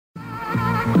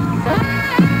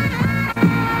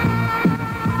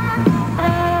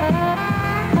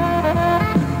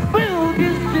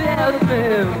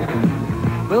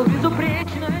Был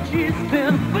безупречно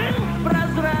чистым, был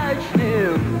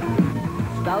прозрачным,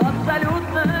 стал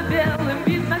абсолютно белым.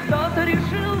 Видно, кто-то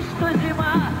решил, что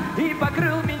зима, и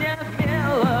покрыл меня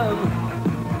мелом.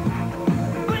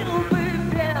 Был бы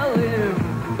белым,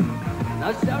 но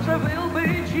все же был бы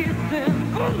чистым,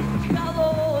 пусть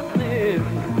холодным,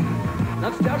 но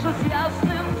все же с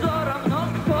ясным взором. Но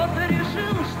кто-то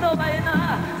решил, что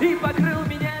война, и покрыл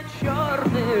меня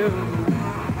черным.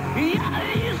 Я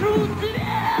вижу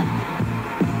цвет,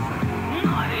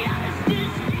 но я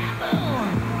здесь не был.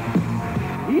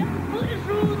 Я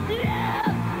слышу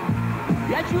цвет,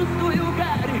 я чувствую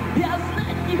гарь, я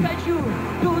знать не хочу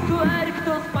ту тварь,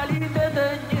 кто спалит это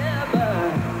небо.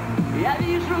 Я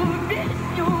вижу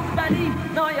песню вдали,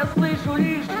 но я слышу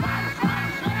лишь марш,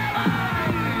 марш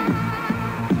левой,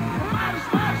 марш,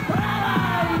 марш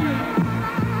правой.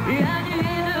 Я не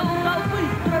видел толпы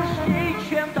страшней,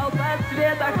 чем толпа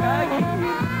цвета хаки.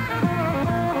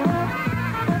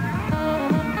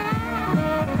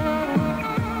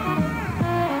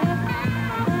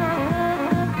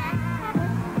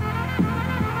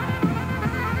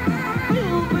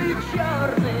 Был бы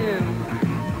черным,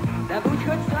 да будь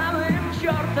хоть самым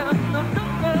чертом, но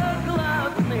только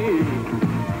главный,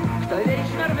 кто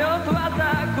вечно рвет в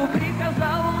атаку,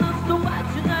 приказал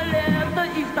наступать на лето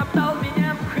и втоптал меня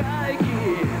в хаки.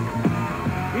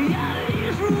 Я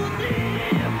вижу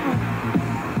дым,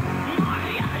 но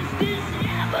я здесь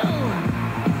не был.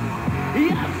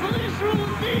 Я слышу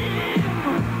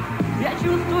дым, я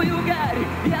чувствую гарь,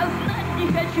 я знать не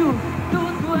хочу ту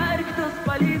тварь, кто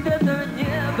спалит это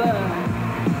небо.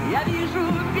 Я вижу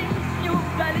песню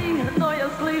вдали, но я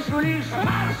слышу лишь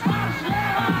марш, марш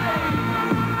левой,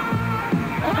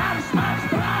 марш, марш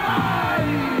правой.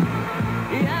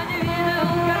 Я не видел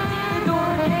картины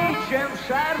дурней, чем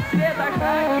шар цвета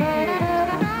хаки.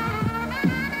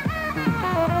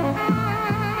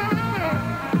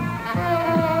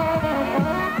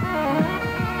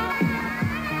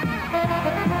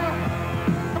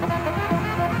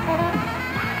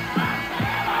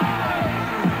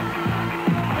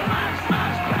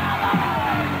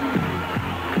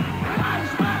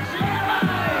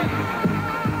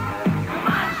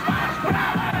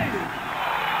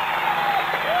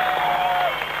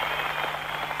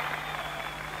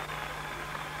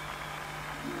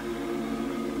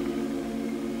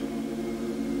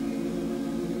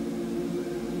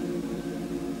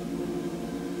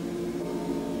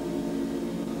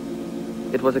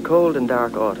 It was a cold and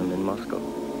dark autumn in Moscow.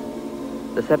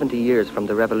 The 70 years from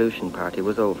the Revolution Party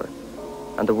was over,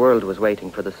 and the world was waiting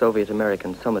for the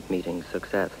Soviet-American summit meeting's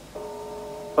success.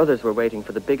 Others were waiting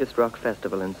for the biggest rock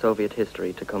festival in Soviet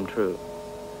history to come true.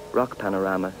 Rock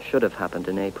Panorama should have happened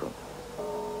in April.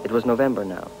 It was November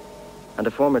now, and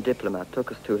a former diplomat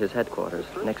took us to his headquarters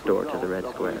next door to the Red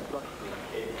Square.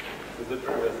 This is the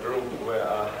previous room where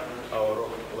our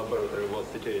rock laboratory was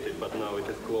situated, but now it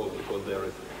is closed because there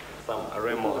is some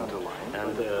remote,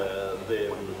 and the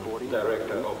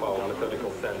director of our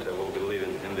methodical center will be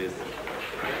living in this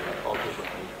office.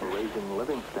 Raising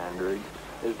living standards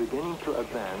is beginning to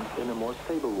advance in a more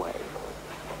stable way.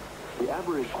 The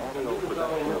average annual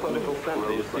production of methodical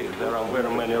center, you see, there are very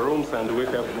many rooms, and we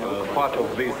have part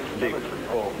of this big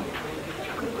hall.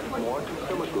 More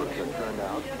consumer goods have turned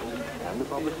out, and the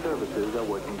public services are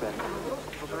working better.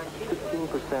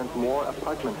 16% more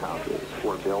apartment houses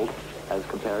were built as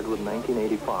compared with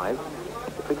 1985,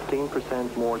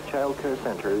 16% more child care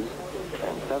centers,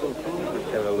 and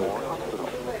 17% more hospitals.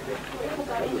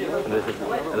 This is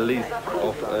a list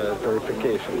of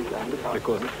verification,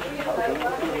 because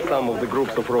some of the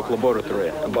groups of rock laboratory,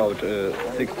 about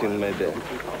 16, maybe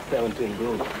 17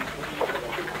 groups,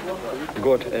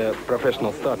 got a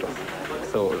professional status.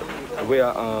 So we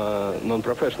are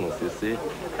non-professionals, you see,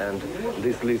 and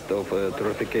this list of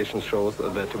verification shows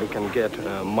that we can get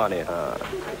money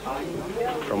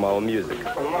from our music.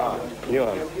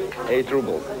 Nюанс, 8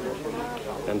 rubles,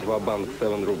 and Ва-Банкъ,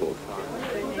 7 rubles.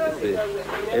 You see,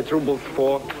 8 rubles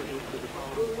for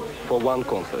one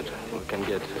concert, we can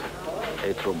get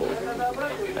 8 rubles.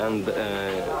 And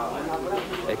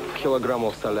a kilogram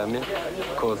of salami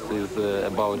cost is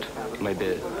about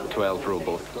maybe 12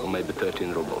 rubles or maybe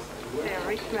 13 rubles.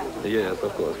 Yes,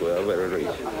 of course, we are very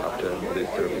rich after this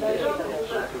certification.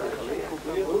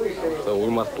 So we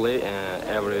must play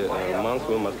every month.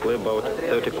 We must play about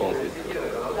 30 concerts.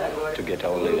 to get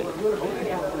our living.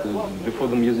 Before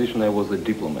the musician, I was a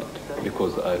diplomat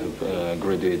because I have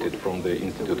graduated from the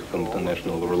Institute of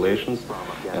International Relations,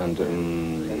 and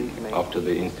after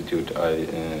the institute I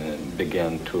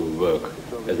began to work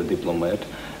as a diplomat,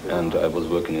 and I was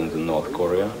working in the North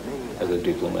Korea as a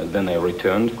diplomat. Then I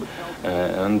returned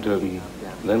and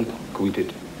then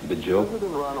quitted the job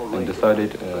and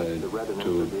decided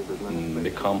to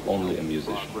become only a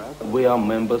musician. We are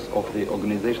members of the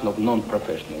organization of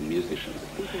non-professional musicians,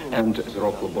 and the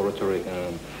rock laboratory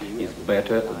is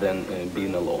better than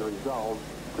being alone.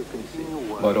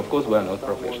 But of course we are not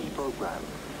professionals.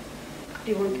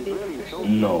 Do you want to be professional?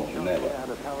 No, never.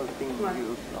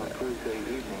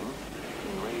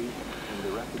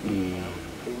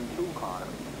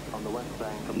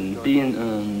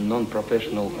 Being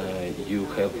non-professional, you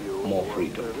have more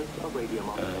freedom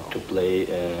to play,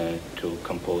 to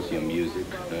compose your music,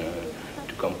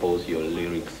 to compose your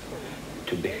lyrics,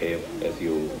 to behave as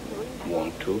you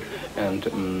want to. And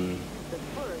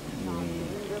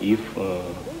if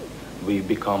we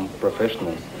become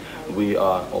professionals, we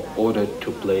are ordered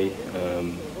to play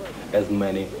as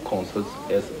many concerts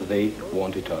as they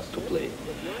wanted us to play.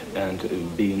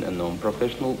 And being a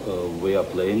non-professional, we are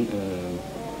playing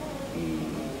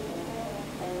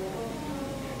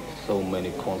so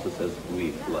many concerts as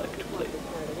we like to play.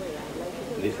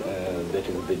 This, that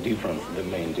is the difference, the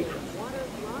main difference.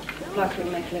 Plus you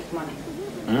make less money.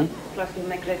 Plus you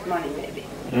make less money, maybe.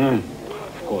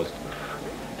 Of course,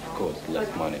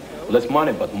 less money. Less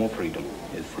money, but more freedom,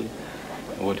 you see.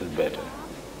 What is better?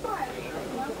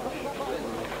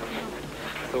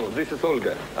 So this is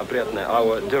Olga, опрятная,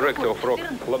 our director of rock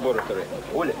laboratory.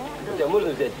 Оля, у тебя можно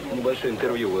взять небольшое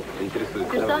интервью, вот интересует?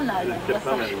 Персонально.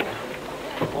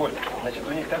 Оль, значит,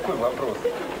 у них такой вопрос.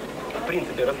 В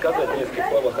принципе, рассказать в нескольких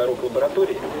словах о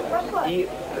рок-лаборатории и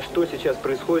что сейчас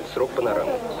происходит с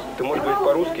рок-панорамой. Ты можешь говорить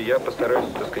по-русски, я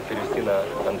постараюсь, так сказать, перевести на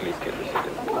английский это сейчас.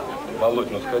 Володь,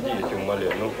 ну сходи, я тебя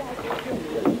умоляю, ну.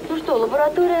 Ну что,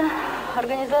 лаборатория,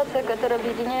 организация, которая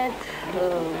объединяет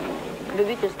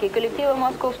любительские коллективы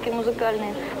московские,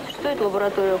 музыкальные. Существует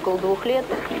лаборатория около 2 лет.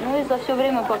 Ну и за все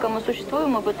время, пока мы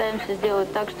существуем, мы пытаемся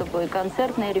сделать так, чтобы и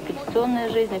концертная, и репетиционная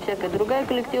жизнь, и всякая другая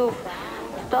коллективов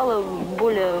стала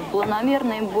более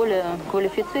планомерной, более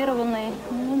квалифицированной,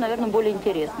 ну, наверное, более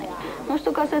интересной. Ну,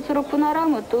 что касается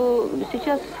рок-панорамы, то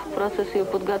сейчас процесс ее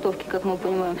подготовки, как мы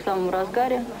понимаем, в самом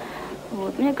разгаре.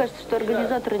 Вот. Мне кажется, что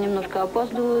организаторы немножко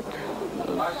опаздывают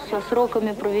со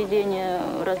сроками проведения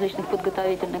различных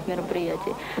подготовительных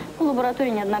мероприятий. Ну,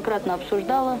 лаборатория неоднократно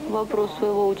обсуждала вопрос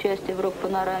своего участия в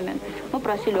рок-панораме. Мы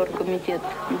просили оргкомитет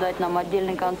дать нам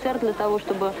отдельный концерт для того,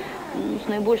 чтобы с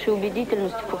наибольшей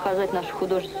убедительностью показать нашу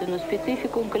художественную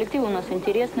специфику. Коллективы у нас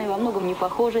интересные, во многом не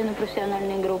похожие на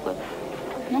профессиональные группы.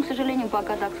 Но, к сожалению,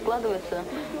 пока так складывается,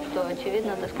 что,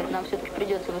 очевидно, так сказать, нам все-таки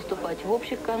придется выступать в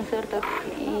общих концертах.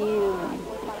 И,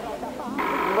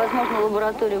 возможно,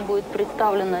 лаборатория будет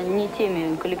представлена не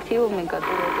теми коллективами,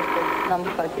 которые, так сказать, нам бы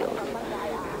хотелось.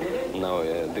 Now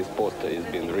this poster is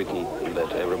being written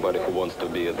that everybody who wants to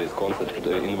be at this concert,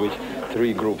 in which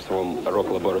 3 groups from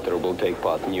Rock Laboratory will take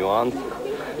part. Nюанс,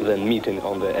 then Meeting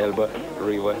on the Elbe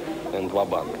River, and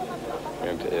Ва-Банкъ.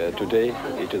 And today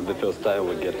it is the first time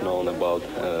we get known about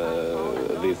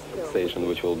this session,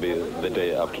 which will be the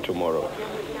day after tomorrow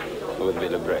with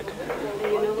Billy Bragg.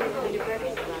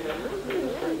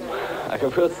 I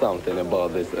have heard something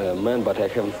about this man, but I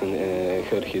haven't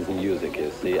heard his music.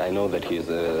 You see, I know that he's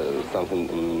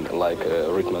something like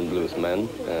a rhythm and blues man,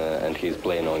 and he's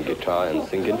playing on guitar and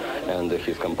singing, and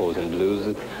he's composing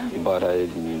blues. But I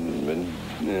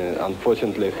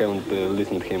unfortunately haven't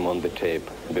listened to him on the tape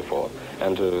before,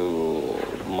 and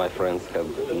my friends have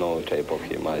no tape of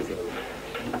him either.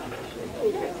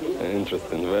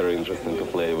 Interesting, very interesting to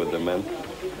play with the man.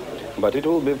 But it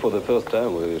will be for the first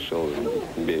time we shall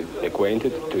be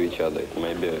acquainted to each other.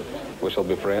 Maybe we shall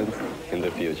be friends in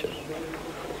the future.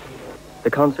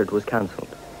 The concert was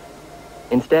cancelled.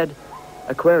 Instead,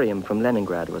 Aquarium from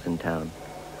Leningrad was in town,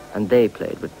 and they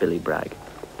played with Billy Bragg.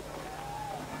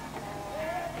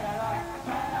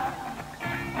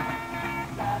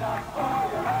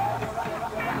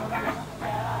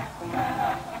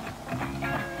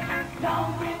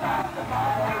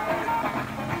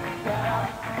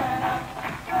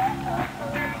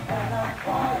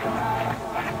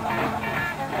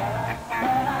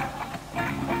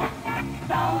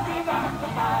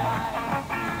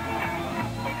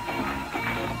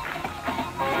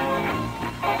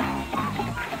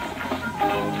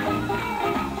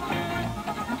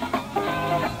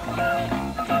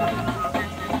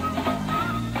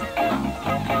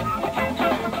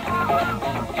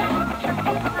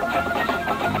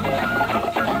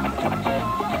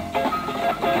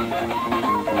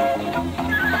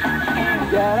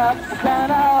 up,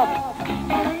 stand up.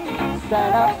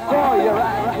 Stand up for your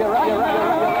right, your right, your right,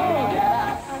 your right. Get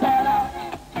up, stand up.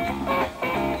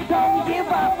 Don't give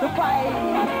up the fight.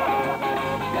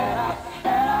 Get up,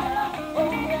 stand up. Oh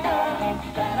yeah,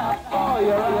 stand up for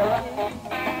your right.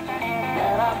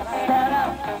 Get up, stand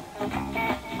up.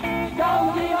 Don't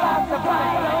give up the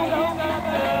fight.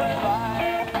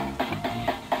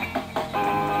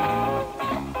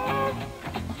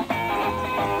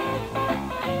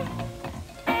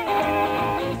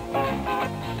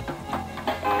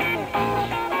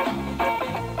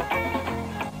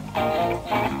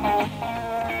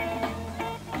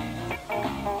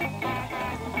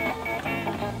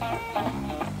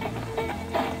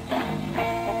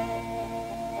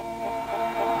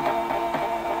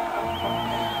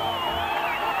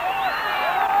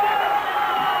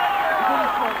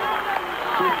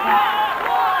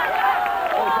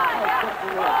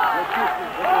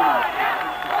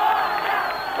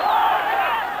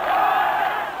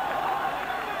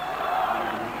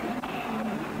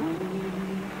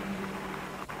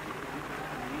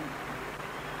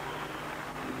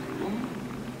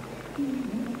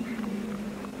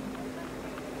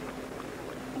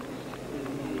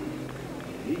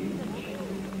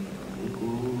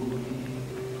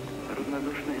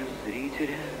 Равнодушные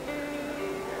зрители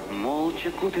молча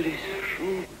кутались в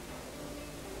шуб.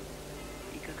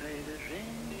 И какая-то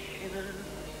женщина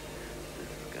с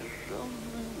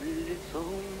искаженным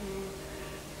лицом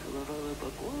целовала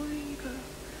покойника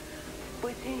в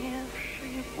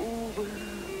потемневшие губы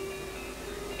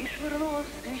и швырнула в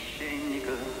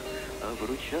священника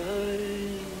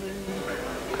обручальным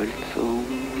кольцом.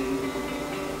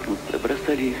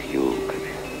 Забросали их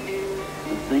елками,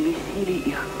 замесили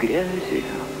их грязью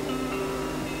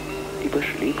и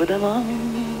пошли по домам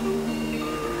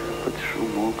под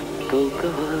шумок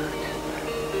толковать,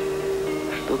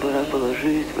 что пора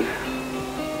положить бы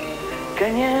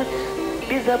конец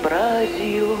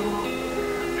безобразию,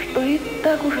 что и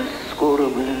так уже скоро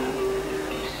мы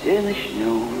все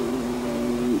начнем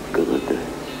голодать.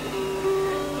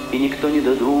 И никто не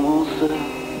додумался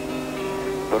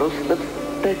просто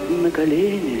встать на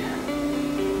колени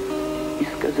и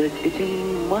сказать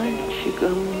этим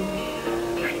мальчикам,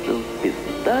 что в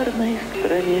бездарной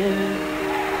стране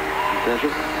даже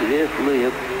светлые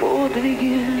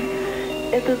подвиги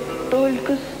 — это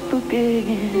только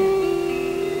ступени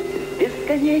в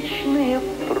бесконечные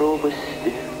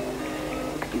пропасти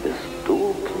к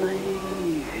недоступной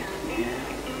весне.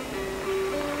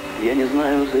 Я не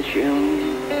знаю, зачем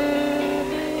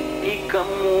и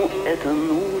кому это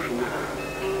нужно,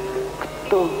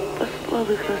 кто послал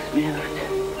их на смерть,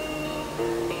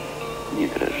 не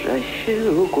дрожащей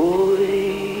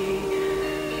рукой,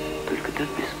 только так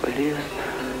бесполезно,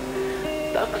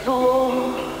 так зло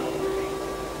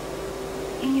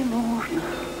и не нужно.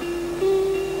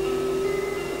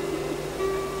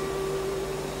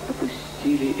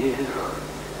 Опустили их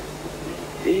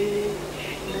в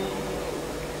вечный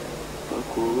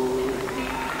покой.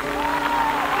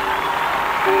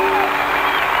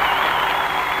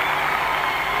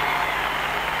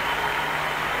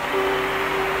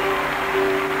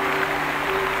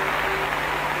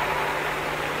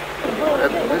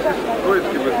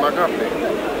 Троицкий безногабный.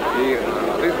 И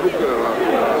this book...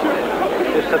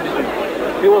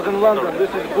 He was in London. This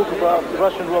is a book about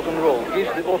Russian rock and roll. He's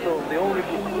the author of the only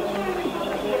book.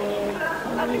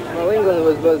 Well, England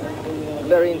was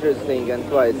very interesting and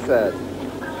quite sad.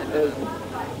 It was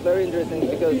very interesting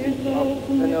because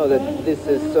I know that this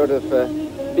is sort of a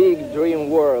big dream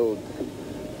world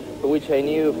which I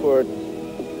knew for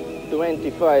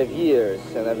 25 years,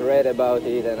 and I've read about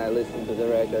it, and I listened to the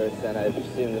records, and I've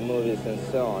seen the movies and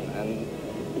so on,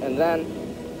 and then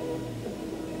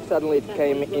suddenly it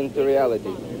came into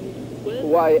reality.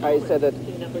 Why I said that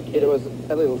it was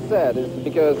a little sad is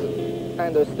because I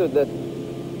understood that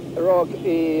rock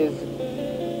is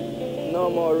no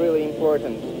more really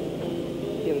important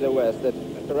in the West, that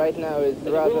right now it's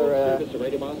rather a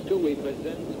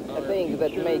thing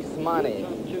that makes money,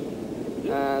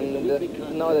 and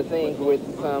not a thing with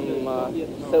some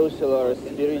social or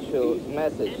spiritual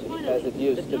message, as it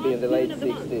used to be in the late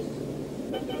 60s,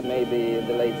 maybe in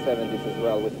the late 70s as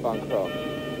well with punk rock.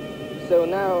 So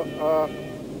now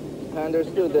I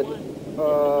understood that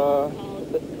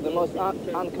the most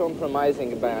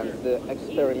uncompromising bands, the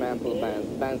experimental bands,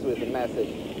 bands with a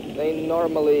message, they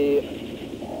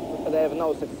have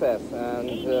no success,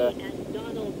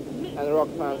 and rock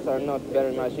fans are not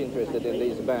very much interested in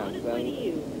these bands.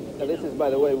 And this is, by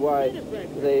the way, why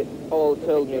they all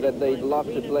told me that they'd love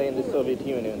to play in the Soviet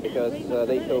Union, because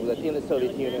they hope that in the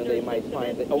Soviet Union they might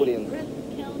find the audience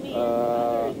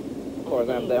for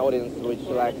them, the audience, which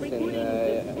lacks in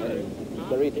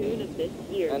the rhythm.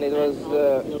 And it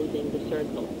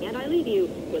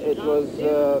was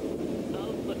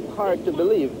hard to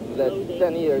believe that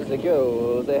 10 years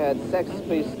ago they had Sex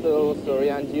Pistols or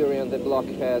Jan Jury and the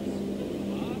Blockheads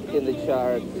in the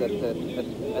charts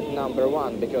at number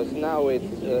 1, because now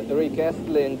it's Rick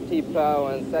Astley, T-Pow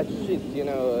and such shit, you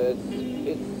know.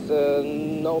 It's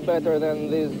no better than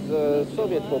this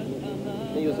Soviet pop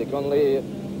music, only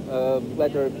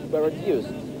better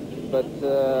produced. But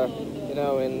you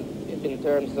know, in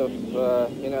terms of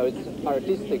you know, its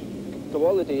artistic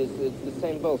qualities, it's the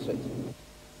same bullshit.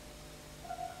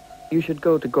 You should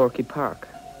go to Gorky Park,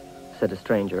 said a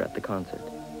stranger at the concert.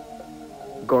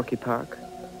 Gorky Park?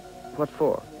 What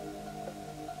for?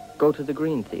 Go to the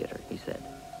Green Theatre, he said.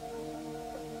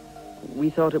 We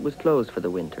thought it was closed for the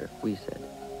winter, we said.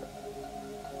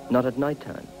 Not at night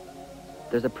time.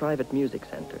 There's a private music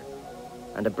centre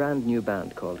and a brand new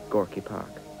band called Gorky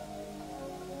Park.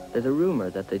 There's a rumour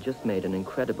that they just made an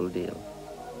incredible deal.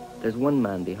 There's one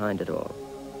man behind it all,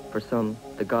 for some,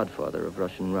 the godfather of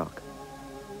Russian rock.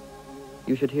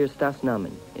 You should hear Stas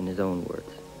Namin in his own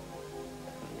words.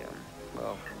 Yeah,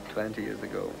 well, 20 years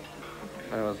ago,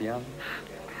 when I was young,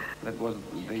 that was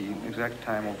the exact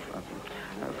time of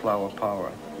flower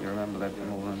power. You remember that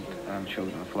movement,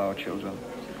 children, flower children.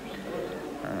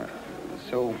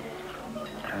 So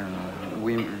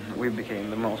we became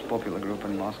the most popular group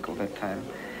in Moscow that time.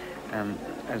 And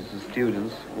as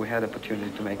students, we had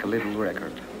opportunity to make a little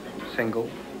record, single,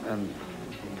 and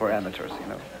for amateurs, you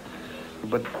know.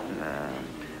 But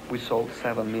we sold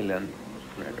 7 million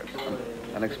records,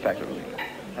 unexpectedly.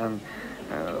 And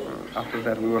after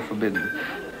that, we were forbidden,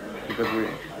 because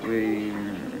we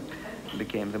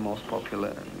became the most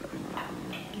popular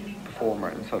performer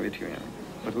in Soviet Union.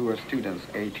 But we were students,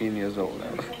 18 years old.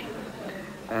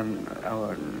 And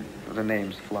the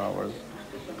names, flowers,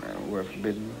 were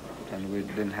forbidden, and we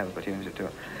didn't have opportunity to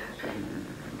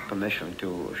permission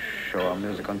to show our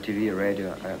music on TV,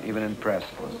 radio, even in press.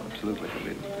 It was absolutely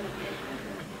forbidden.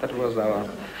 That was our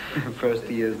first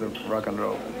years of rock and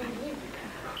roll.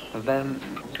 And then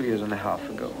 2.5 years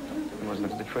ago, it was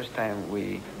the first time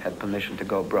we had permission to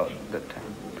go abroad that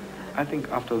time. I think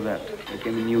after that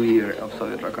became a new era of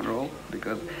Soviet rock and roll,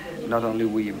 because not only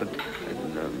we, but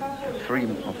 3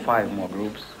 or 5 more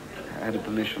groups had a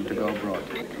permission to go abroad.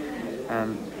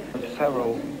 And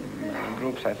several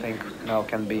groups, I think, now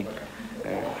can be,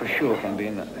 for sure, can be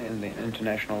in the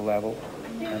international level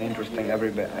and interesting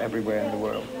everywhere in the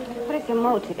world. What is your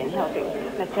motive in helping?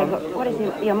 Let's say, what is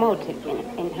your motive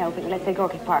in helping, let's say,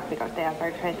 Gorky Park, because they are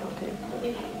very faithful to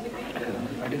you?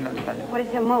 I didn't understand it. What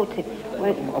is your motive?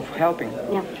 Of helping?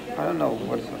 Yeah. I don't know.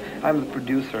 I'm the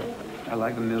producer. I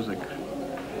like the music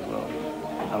as well.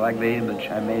 I like the image.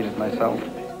 I made it myself.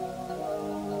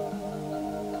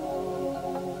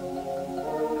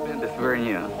 It's very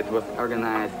new. It was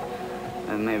organized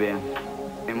maybe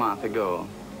a month ago.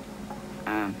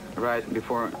 Right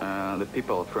before the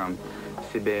people from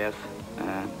CBS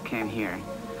came here.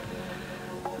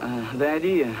 The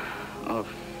idea of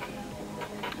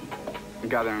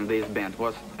gathering this band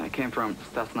came from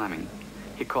Stas Namin.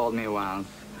 He called me once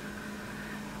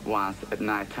at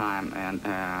night time and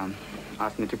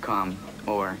asked me to come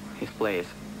over his place.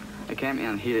 I came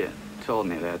and he told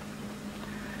me that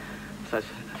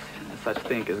such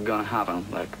thing is gonna happen,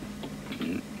 like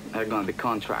there's gonna be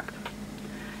contract.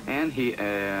 And he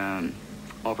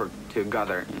offered to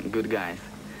gather good guys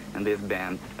in this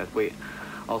band, that we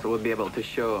also would be able to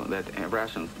show that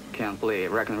Russians can play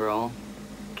rock and roll,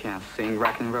 can sing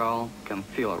rock and roll, can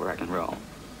feel rock and roll.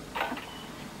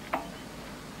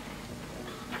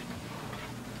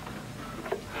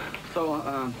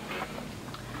 So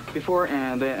before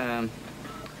the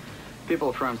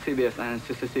people from CBS and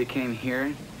CCC came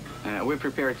here, we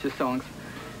prepared 2 songs.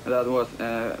 That was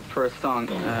first song,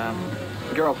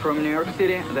 Girl from New York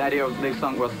City. The idea of this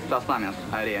song was Stas Namin's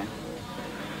idea.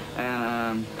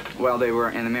 And while they were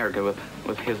in America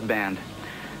with his band.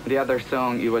 The other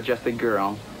song, it was Just a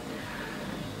Girl.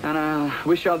 And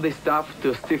we showed this stuff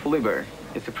to Steve Lieber.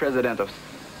 It's the president of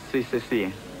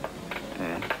CCC,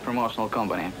 promotional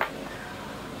company.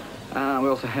 We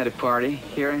also had a party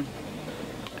here.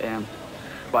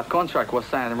 But contract was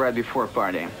signed right before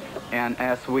party. And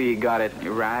as we got it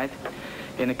right,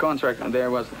 in the contract there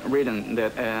was written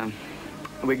that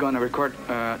we're going to record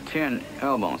 10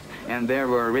 albums, and there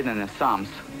were written sums.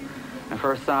 The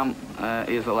first sum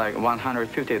is like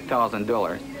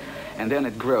 $150,000, and then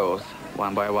it grows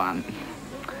one by one.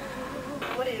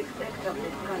 What do you expect of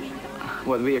this contract?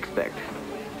 What we expect?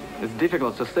 It's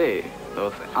difficult to say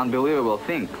those unbelievable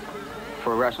things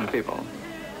for Russian people.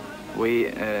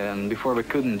 Before we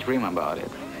couldn't dream about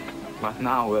it, but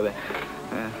now with the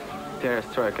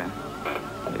perestroika,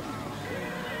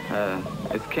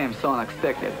 it came so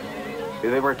unexpected.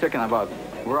 They were talking about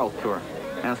world tour,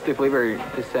 and Steve Lever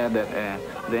said that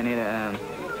they need to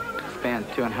spend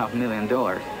 $2.5 million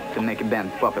to make a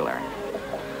band popular.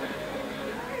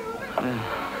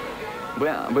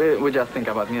 We just think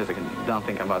about music and don't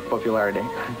think about popularity.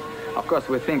 Of course,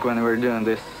 we think when we're doing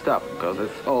this stuff, because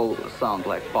it's all sound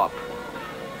like pop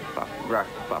rock.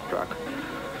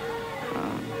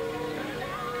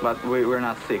 But we're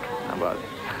not sick about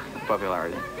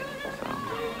popularity. So.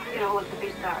 You don't want to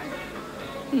be stars.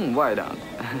 Why don't?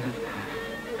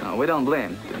 No, we don't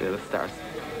blame to be the stars,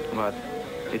 but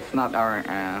it's not our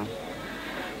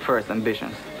first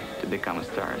ambitions to become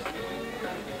stars.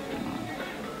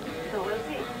 So we'll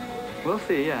see. We'll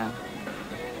see, yeah,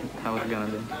 how it's gonna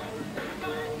be.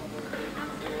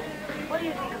 What do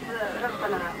you think of the Rock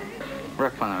Panorama?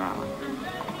 Rock Panorama.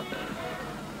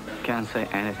 Can't say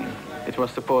anything. It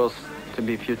was supposed to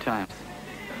be a few times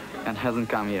and hasn't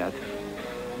come yet.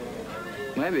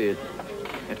 Maybe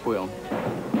it will.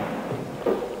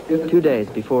 2 days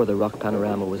before the Rock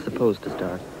Panorama was supposed to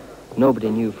start, nobody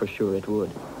knew for sure it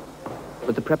would.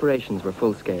 But the preparations were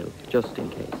full scale, just in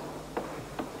case.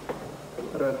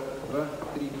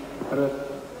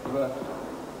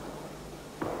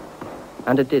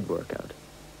 And it did work out.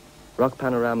 Rock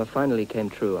Panorama finally came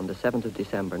true on the 7th of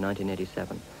December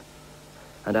 1987.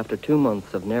 And after 2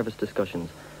 months of nervous discussions,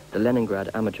 the Leningrad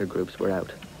amateur groups were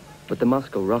out. But the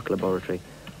Moscow Rock Laboratory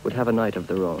would have a night of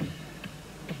their own.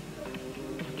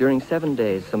 During 7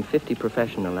 days, some 50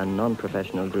 professional and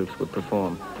non-professional groups would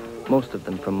perform, most of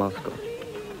them from Moscow.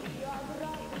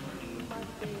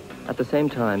 At the same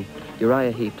time,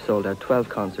 Uriah Heep sold out 12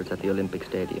 concerts at the Olympic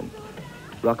Stadium.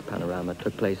 Rock Panorama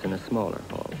took place in a smaller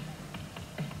hall.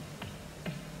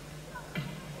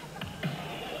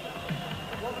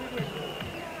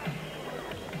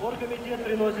 Оргкомитет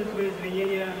приносит свои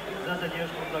извинения за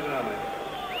задержку программы.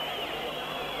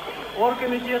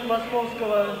 Оргкомитет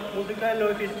Московского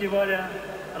музыкального фестиваля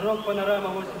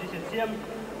 «Рок-Панорама-87»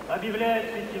 объявляет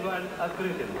фестиваль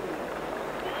открытым.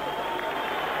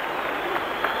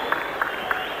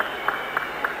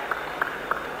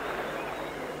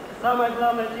 Самая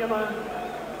главная тема,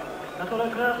 которая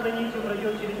красной нитью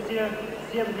пройдет через все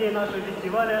 7 дней нашего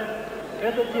фестиваля,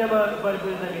 это тема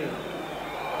борьбы за мир.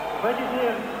 В эти дни,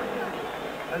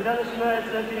 когда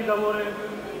начинаются переговоры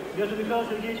между Михаилом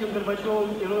Сергеевичем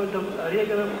Горбачевым и Рональдом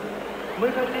Рейганом,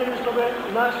 мы хотели, чтобы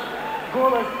наш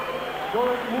голос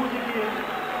музыки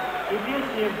и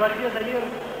песни в борьбе за мир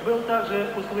был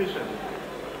также услышан.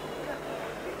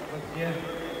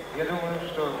 Я думаю,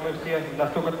 что мы все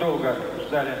настолько долго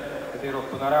ждали этой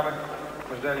рок-панорамы.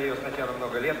 Мы ждали ее сначала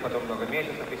много лет, потом много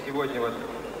месяцев, и сегодня вот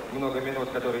много минут,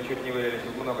 которые чуть не вылились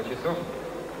в много часов.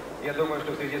 Я думаю,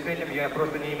 что в связи с этим я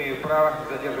просто не имею права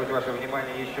задерживать ваше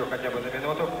внимание еще хотя бы на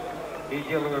минуту. И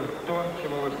делаю то,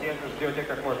 чего вы все ждете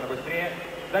как можно быстрее.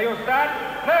 Даю старт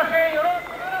нашей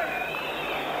рок-панораме!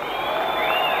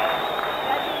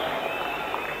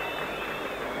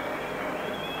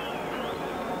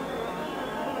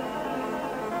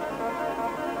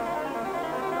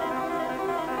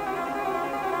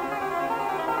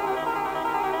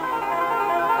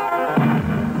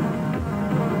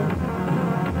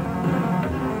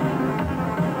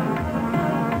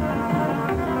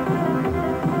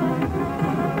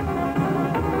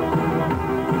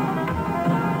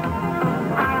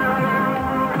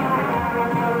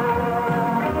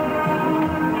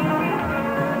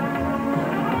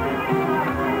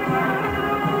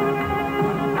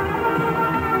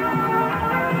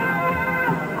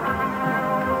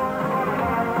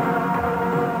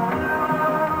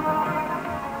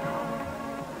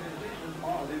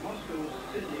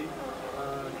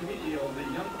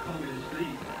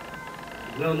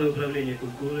 Главное управление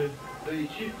культуры и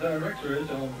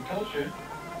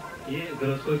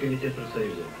городской комитет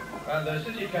профсоюза.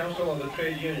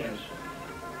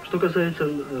 Что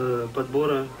касается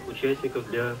подбора участников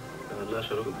для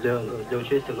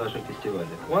участия в нашем фестивале.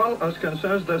 Well, as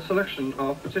concerns the selection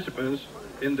of participants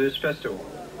in this festival,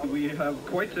 we have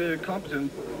quite a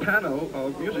competent panel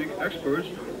of music experts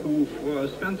who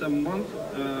spent a month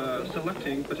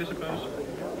selecting participants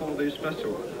for this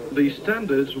festival. The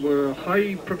standards were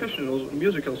high professional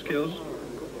musical skills,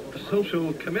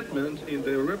 social commitment in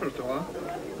the repertoire,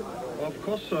 of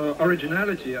course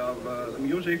originality of the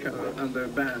music and the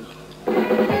band.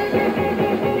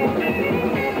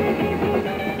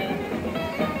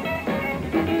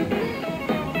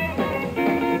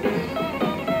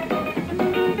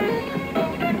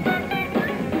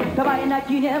 Давай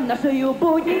ноги Накинем на шею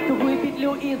буги, тугую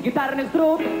петлю из гитарных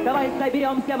струн. Давай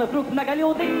соберемся мы в круг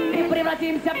многолюдный и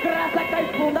превратимся в красок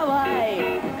тайфун.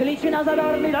 Давай, кличи на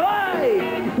задорный, давай,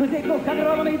 друзей круг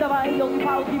огромный, давай,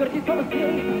 елки-палки, вертись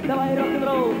побыстрей, давай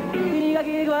рок-н-ролл и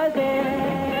никаких гвоздей.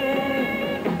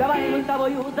 Давай мы с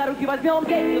тобою за руки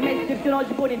возьмемся и вместе всю ночь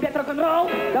будем петь рок-н-ролл.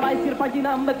 Давай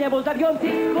серпантином мы к небу забьемся,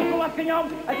 скуку воткнем,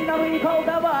 одиновый кол.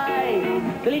 Давай,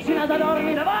 кличи на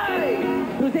задорный, давай,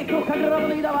 друзей круг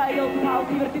огромный, давай,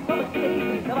 елки-палки, вертись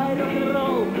побыстрей, давай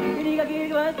рок-н-ролл и никаких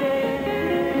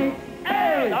гвоздей.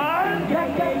 Эй!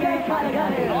 Яй-яй-яй,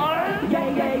 хали-гали!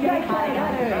 Яй-яй-яй,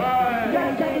 хали-гали!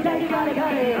 Яй-яй-яй,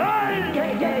 хали-гали!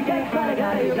 Яй-яй-яй,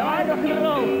 хали-гали! Давай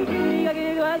рок-н-ролл и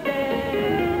никаких гвоздей.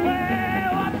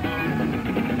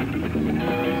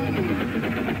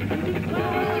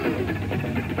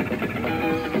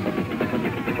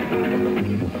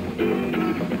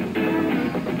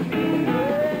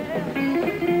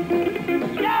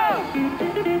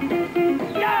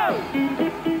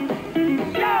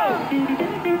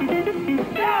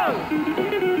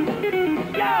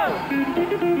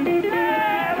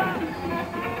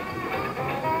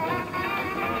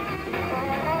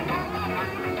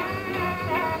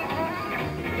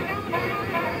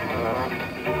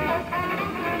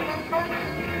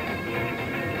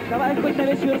 Давай хоть на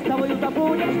вечер с тобою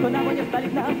забудем, что на воне стали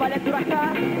нам валять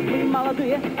дурака. Мы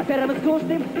молодые, а серым и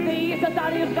скучным, ты и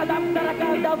сатанишь годам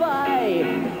 40. Давай,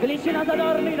 кличи на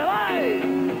задорный, давай,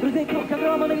 друзей круг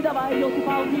огромный, давай,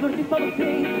 елки-палки, вертись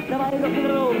побыстрей, давай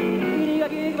рок-н-ролл и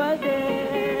никаких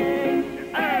гвоздей.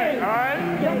 Эй!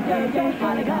 Яй-яй-яй,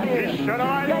 хали-гали! Еще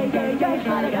давай! Яй-яй-яй,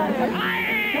 хали-гали!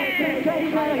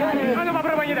 Яй-яй-яй, хали-гали! А ну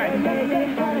попробуй не дай!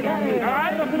 Яй-яй-яй, хали-гали!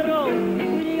 Давай рок-н-ролл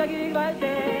и никаких гвоздей.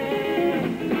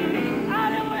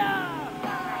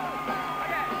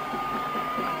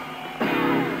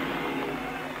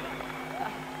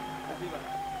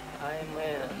 I'm a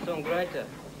songwriter.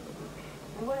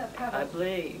 I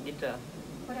play guitar.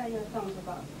 What are your songs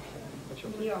about?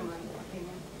 In your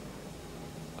opinion?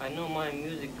 I know my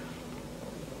music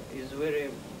is very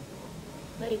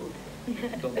good.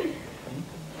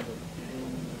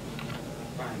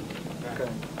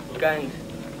 Kind.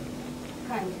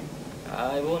 Kind.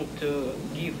 I want to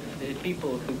give the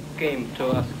people who came to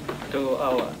us to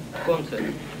our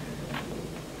concert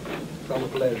some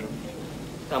pleasure.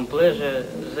 Some pleasure.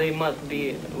 They must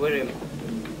be very,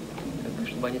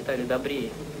 чтобы они стали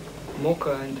добрее. More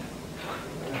kind.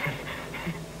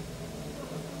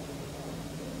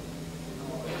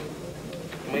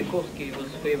 Маяковский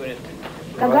was favorite.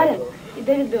 Гагарин и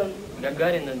Дэвид Бёрн.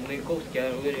 Гагарин and Маяковский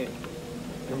are very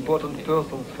important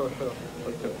persons for her.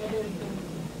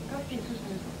 Как ты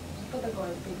чувствуешь, что такое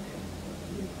быть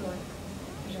лицо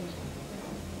женщины?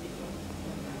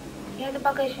 Я это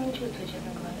пока еще не чувствую,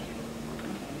 честно говоря.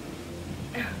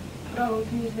 Браво,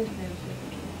 это неизвестное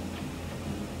все-таки.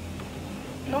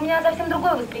 Но у меня совсем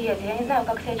другое восприятие. Я не знаю,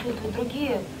 как себя чувствуют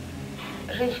другие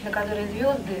женщины, которые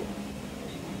звезды.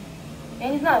 Я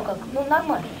не знаю, как. Ну,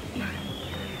 нормально.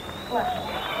 Классно.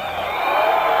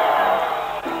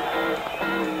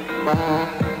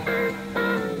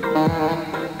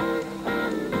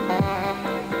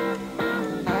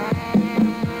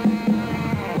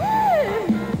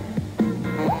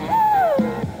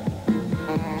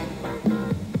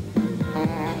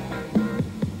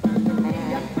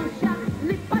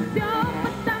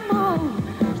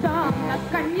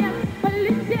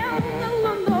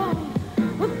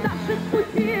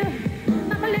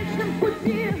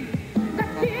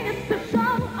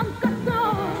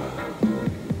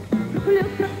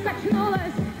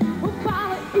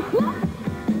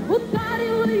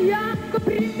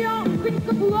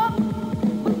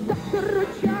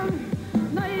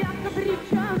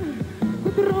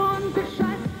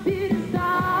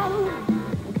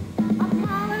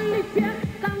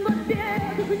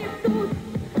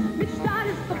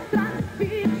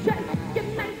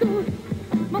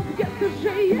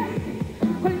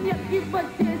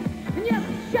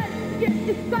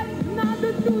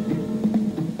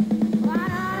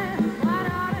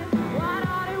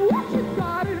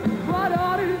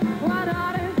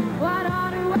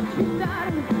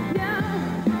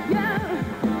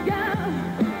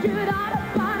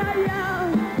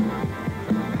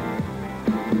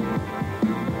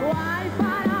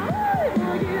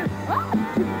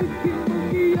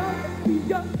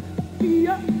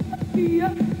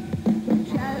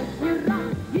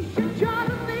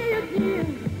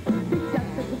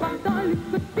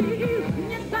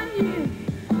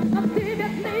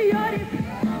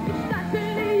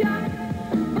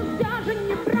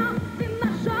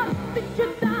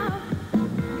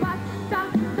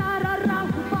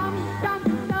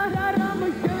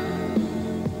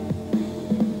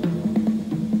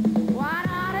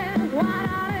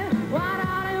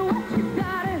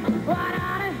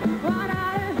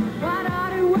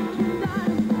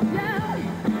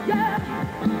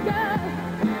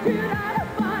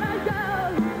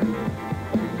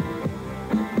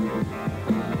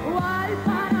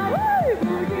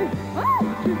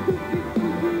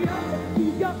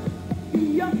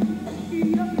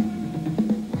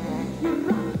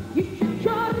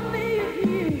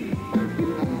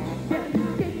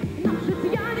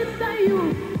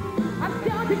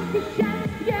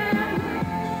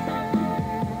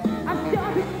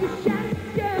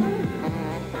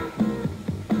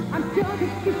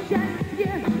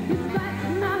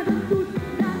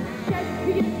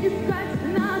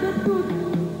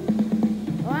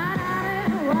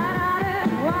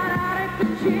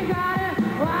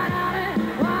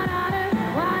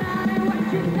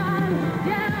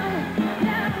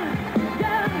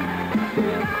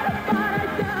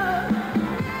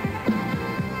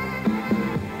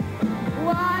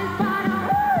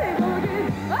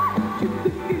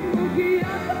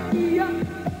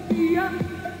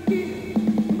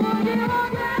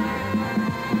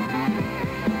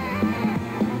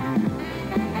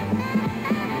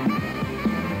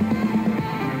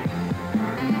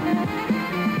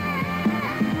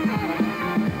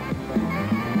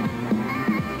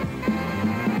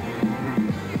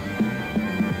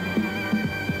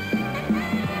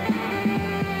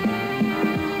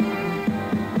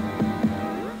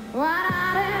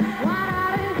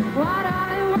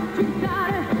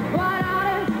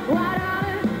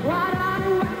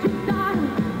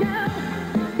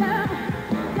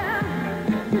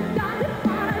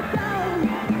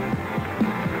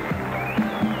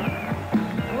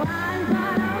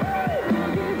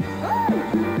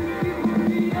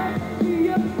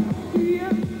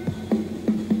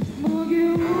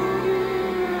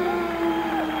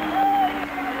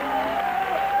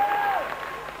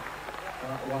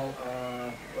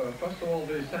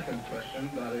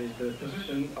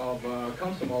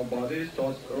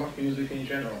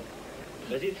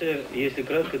 Позиция, если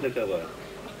кратко, такова.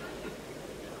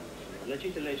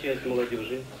 Значительная часть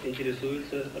молодежи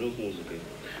интересуется рок-музыкой.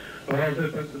 Well,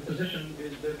 the position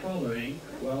is the following.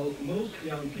 Well, most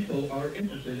young people are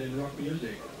interested in rock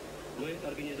music. Мы,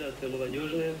 организация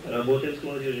молодежная, работаем с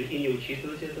молодежью и не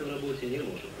учитывать это в работе не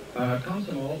можем.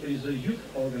 Комсомол is a youth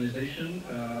organization.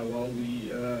 Well,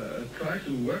 we try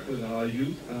to work with our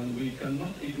youth, and we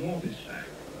cannot ignore this fact.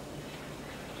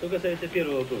 Что касается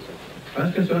первого вопроса.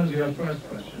 As concerns your first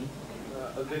question.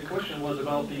 The question was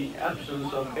about the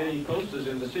absence of any posters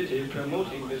in the city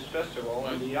promoting this festival,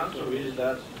 and the answer is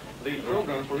that the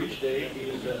program for each day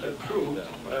is approved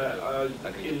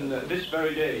in this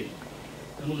very day.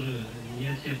 К тому же, не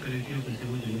от всех коллективов на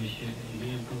сегодня мы еще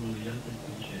имеем полную ясность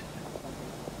и участие.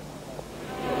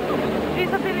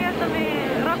 Visade летом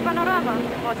и рок-панорама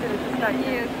смотрите, кстати?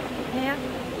 Нет. Нет?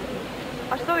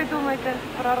 А что вы думаете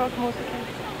про рок-музыку?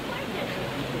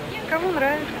 Кому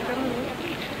нравится, кому нет.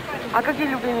 А какие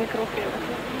любимые группы?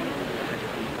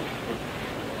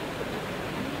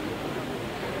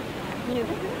 Нет.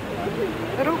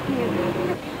 Рук нет.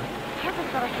 Это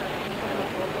хорошо.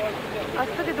 А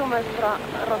что ты думаешь про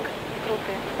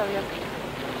рок-группы советские?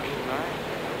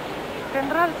 Тебе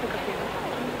нравятся какие-то?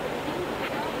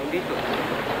 Битлз?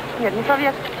 Нет, не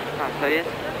советские.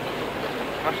 Советские.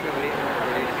 Машина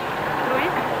времени.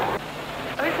 Круиз?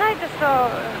 Вы знаете,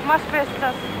 что в Москве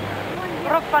сейчас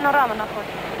рок-панорама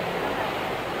находится?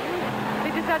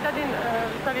 51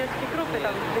 советские группы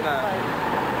там выступают.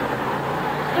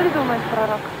 Что ты думаешь про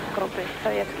рок-группы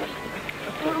советские?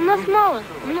 У нас мало.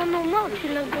 Ну, мало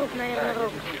сильных групп, наверное,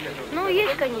 рок. Ну,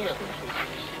 есть, конечно.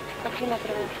 Какие,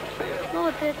 например? Ну,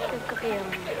 вот это, как я...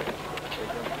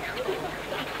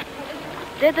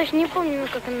 Я даже не помню,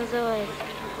 как она называется.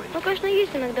 Ну, конечно,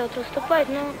 есть иногда вот выступать,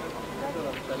 но...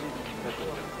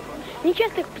 Не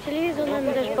часто их по телевизору,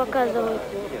 наверное, даже показывают.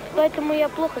 Поэтому я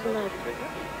плохо знаю.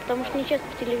 Потому что не часто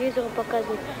по телевизору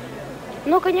показывают.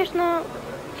 Но, конечно,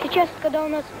 сейчас, когда у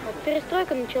нас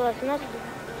перестройка началась, у нас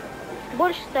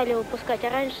больше стали выпускать, а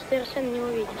раньше совершенно не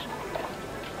увидишь.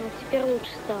 Вот теперь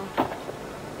лучше стало.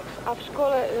 А в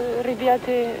школе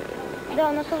ребята... Да,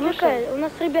 у нас увлекаются. У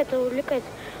нас ребята увлекаются.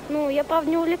 Ну, я, правда,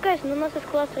 не увлекаюсь, но у нас из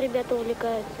класса ребята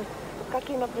увлекаются.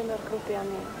 Какие, например, группы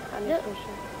они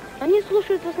слушают? Они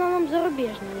слушают в основном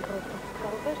зарубежные группы.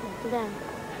 Зарубежные? Да.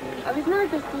 А вы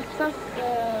знаете, что сейчас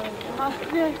в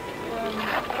Москве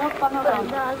рок-панорама?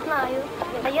 Да, знаю.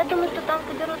 А я думаю, что там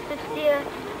соберутся все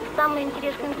самые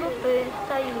интересные группы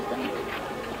Союза.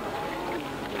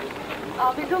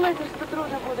 А вы думаете, что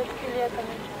трудно будет с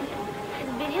билетами? С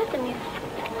билетами?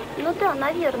 Ну да,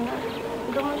 наверное.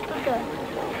 Думаю, что да.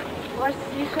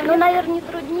 Ну, наверное, не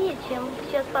труднее, чем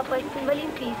сейчас попасть в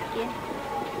Олимпийские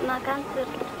на концерт.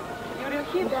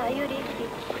 Юрий? Да, Юрий.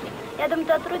 Я думаю,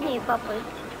 туда труднее попасть.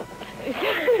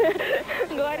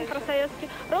 Говорим про советский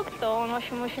рок, то он, в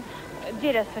общем, очень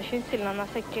делятся очень сильно на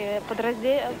всякие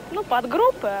подразделения, ну,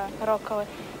 подгруппы роковые.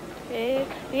 И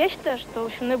я считаю, что, в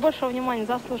общем, наибольшего внимания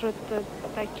заслуживают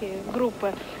такие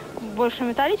группы больше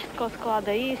металлического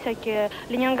склада и всякие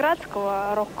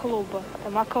ленинградского рок-клуба,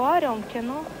 там «Аквариум»,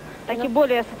 «Кино», такие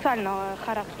более социального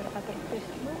характера, которые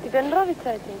есть. Тебе нравится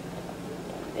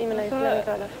эти? Именно из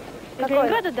Ленинграда? Из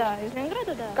Ленинграда, да. Из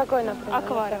Ленинграда, да. Какой, например?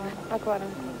 «Аквариум».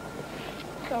 «Аквариум».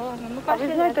 Все, ладно, ну А пошли.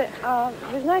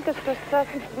 вы знаете, что сейчас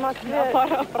в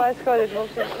Москве происходит, в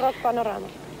общем, рок-панорама?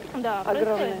 Да, огромная.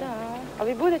 происходит, да. А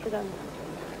вы будете там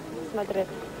смотреть?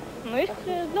 Ну,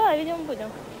 если, да, видимо, будем.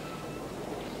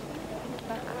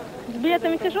 Так. С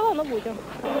билетами тяжело, но будем.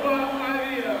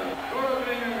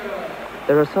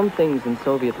 There are some things in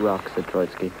Soviet rock, said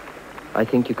Troitsky, I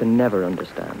think you can never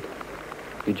understand.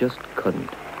 You just couldn't.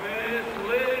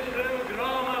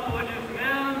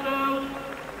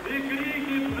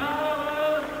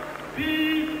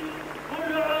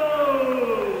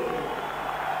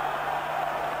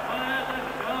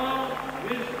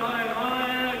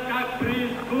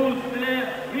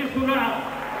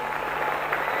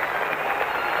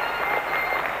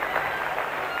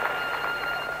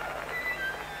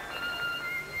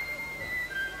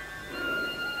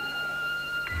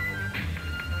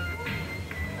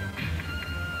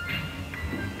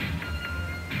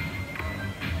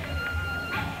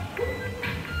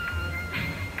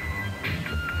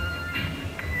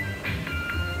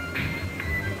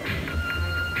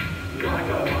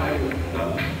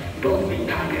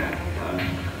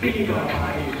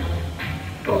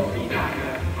 До свидания.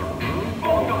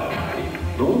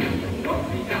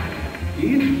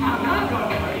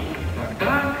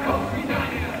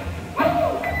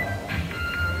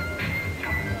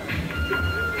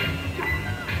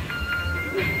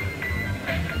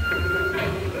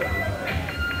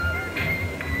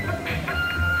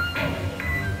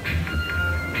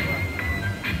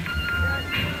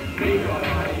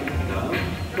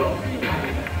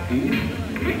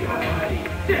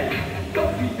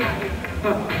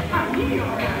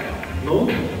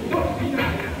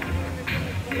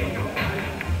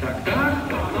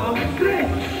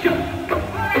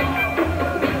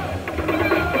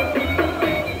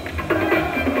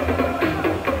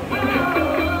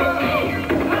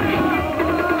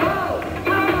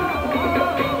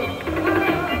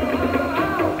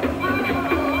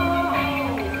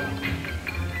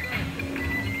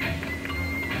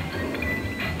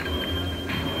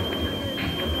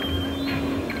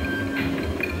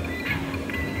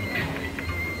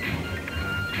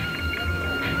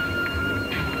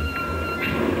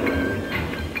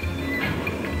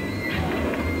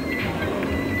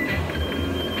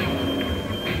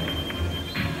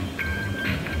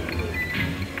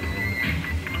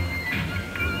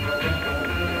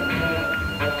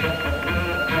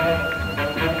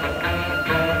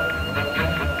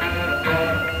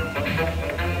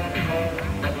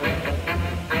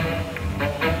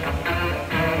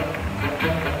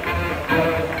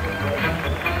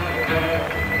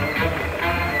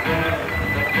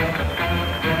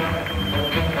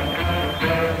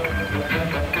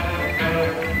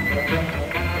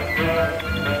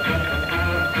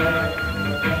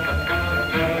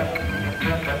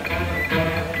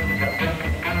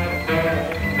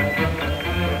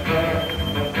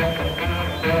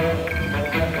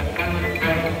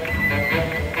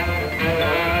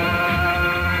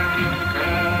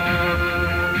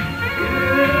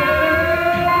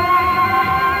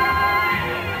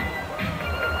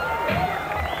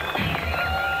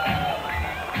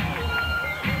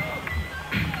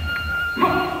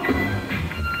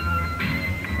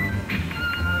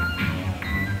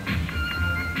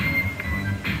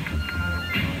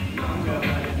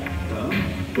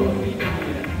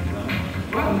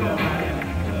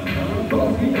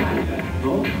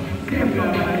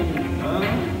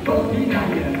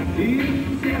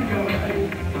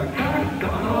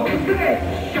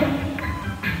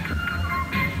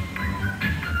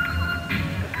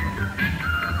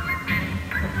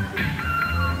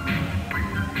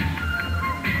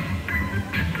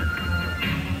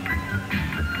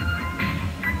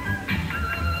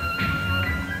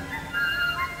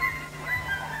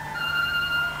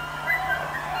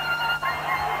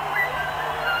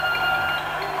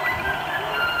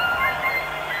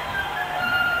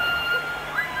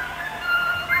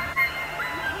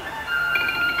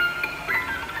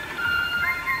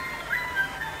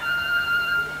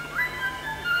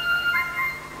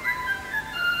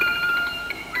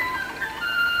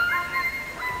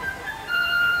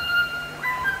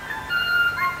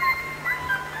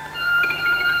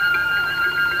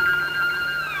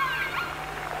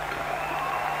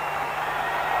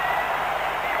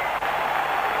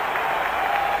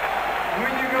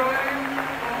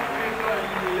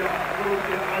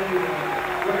 Авиа.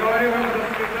 Мы говорим вам до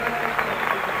свидания,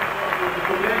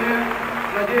 выступление.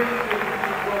 Надеюсь, что вы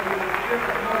успех,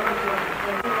 как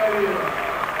Авиа.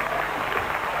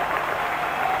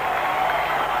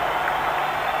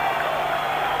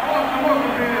 Можно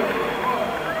приветствовать.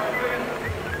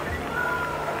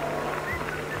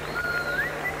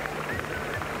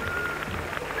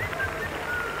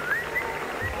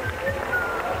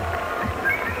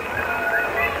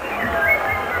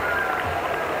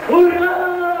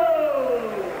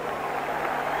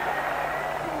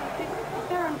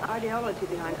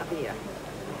 Behind Avia.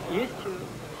 Есть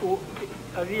у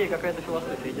Авиа какая-то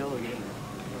философия, идеология?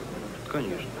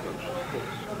 Конечно,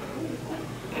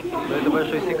 но это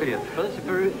большой секрет. But it's a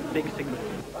very big secret.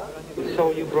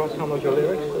 So you brought some of your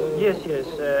lyrics? Yes,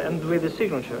 and with the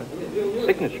signature.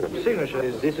 Signature? Signature.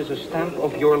 This is a stamp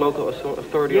of your local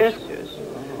authority? Yes,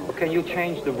 Can you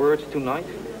change the words tonight?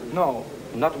 No.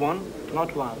 Not one?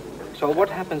 Not one. So what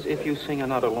happens if you sing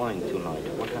another line tonight?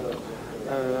 What happens?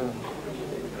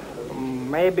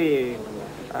 Maybe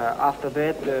after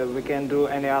that we can do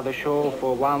any other show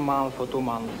for 1 month or 2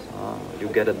 months. You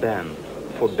get a ban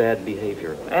for bad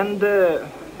behavior. And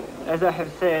as I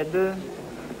have said,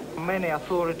 many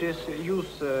authorities use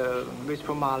this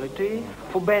formality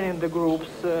for banning the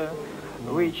groups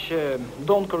which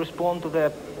don't correspond to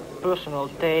their personal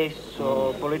tastes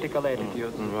or political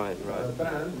attitudes. Right. A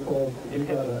band called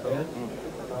Brigada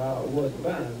was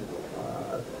banned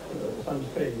at some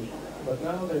stage, but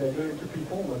now they are going to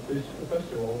perform at this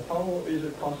festival. How is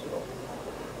it possible?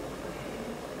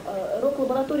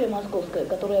 Рок-лаборатория московская,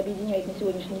 которая объединяет на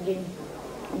сегодняшний день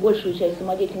большую часть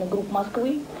самодеятельных групп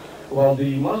Москвы. Well,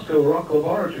 the Moscow Rock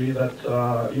Laboratory that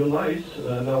unites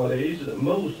nowadays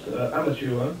most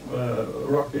amateur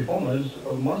rock performers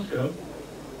of Moscow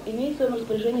имеет в своем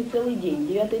распоряжении целый день,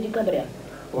 9 декабря.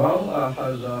 Well,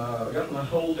 has gotten a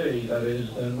whole day, that is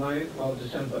the 9th of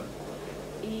December.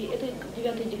 И это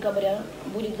 9 декабря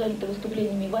будет занято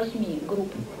выступлениями 8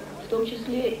 групп, в том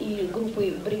числе и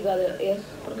группой «Бригада С»,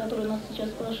 про которую нас сейчас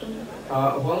спрашивали.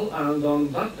 Well, and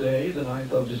on that day, the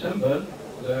 9th of December,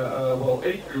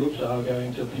 8 groups are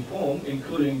going to perform,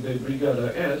 including the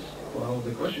Brigada S. Well,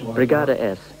 the question was... Brigada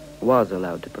S was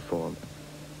allowed to perform,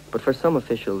 but for some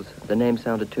officials, the name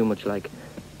sounded too much like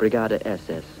Brigada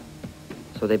SS,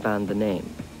 so they banned the name.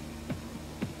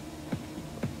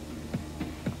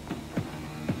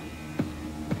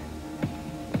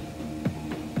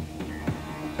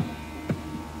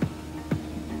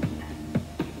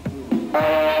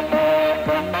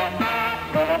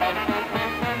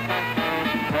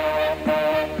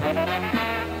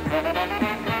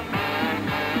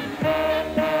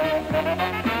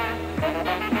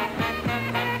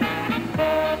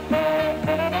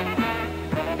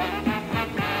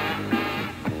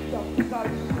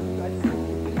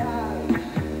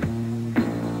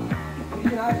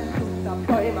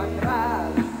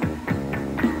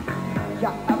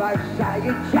 Я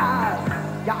обожаю час,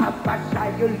 я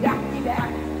обожаю легкий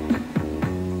век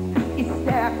и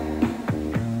степ,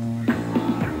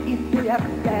 и свет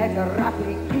ветра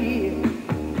реки.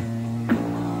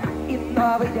 И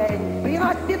новый день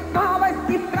приносит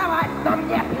новости в кровать, но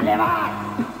мне плевать,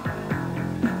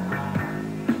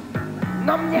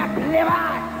 но мне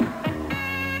плевать.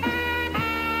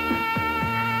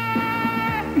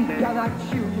 И я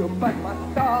ночую под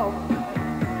мостом,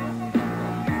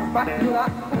 смотрю на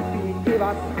утренний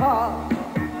восход.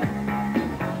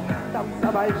 Там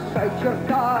за большой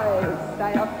чертой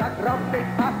встает огромный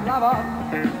поплавок.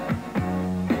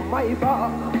 Мой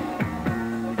Бог,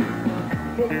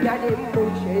 меня не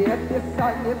мучает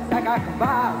бессонница, как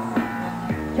вас.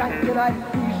 Я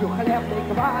ненавижу хлебный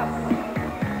квас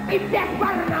и весь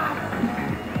Парнас,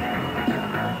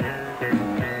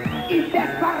 и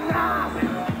весь Парнас.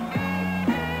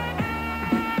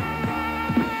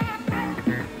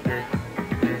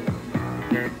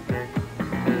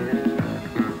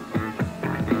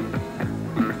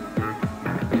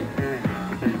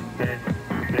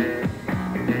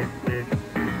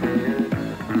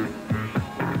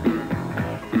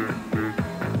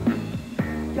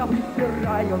 Я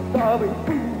выбираю новый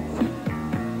путь,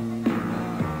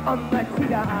 он на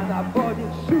тебя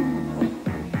наводит жуть.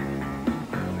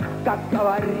 Как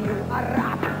говорил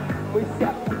араб, мы все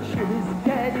учились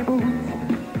где-нибудь.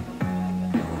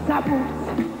 Забудь,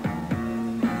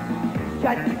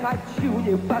 я не хочу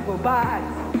не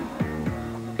погубать,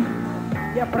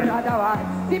 не продавать.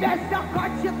 Тебе все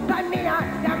хочется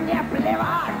менять, а мне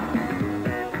плевать,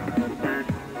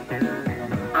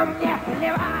 а мне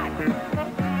плевать.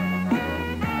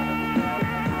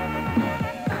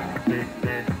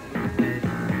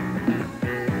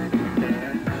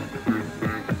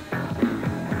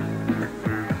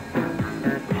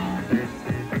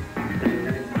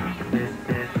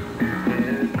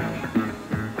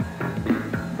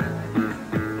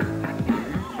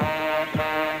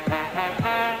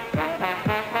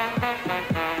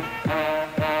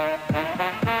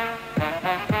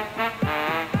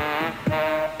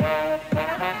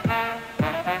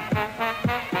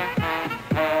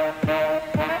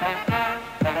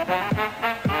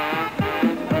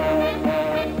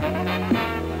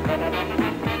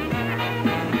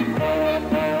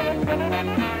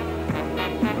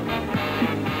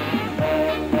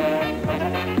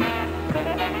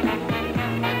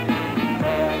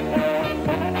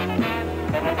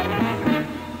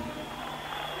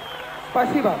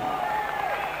 Спасибо.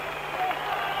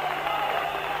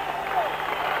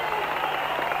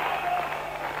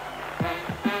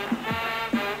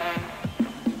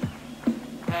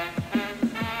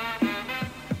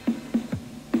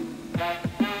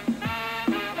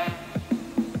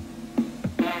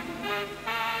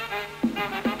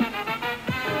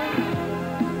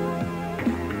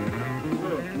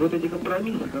 Вот эти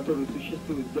компромиссы, которые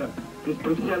существуют, да, то есть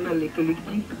профессиональный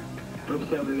коллектив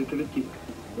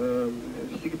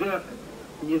всегда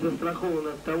не застрахован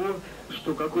от того,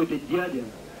 что какой-то дядя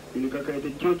или какая-то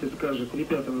тетя скажет: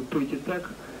 ребята, вы пойте так,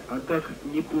 а так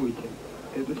не пойте.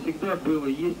 Это всегда было,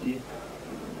 есть и,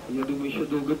 я думаю, еще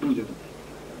долго будет.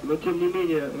 Но, тем не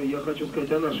менее, я хочу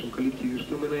сказать о нашем коллективе,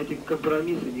 что мы на эти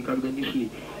компромиссы никогда не шли.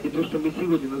 И то, что мы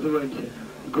сегодня называемся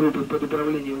группой под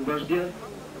управлением вождя,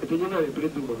 это не нами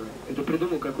придумано. Это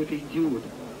придумал какой-то идиот,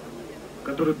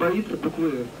 который боится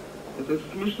буквы «С». Это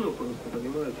смешно просто,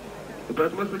 понимаете? И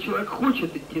поэтому, если человек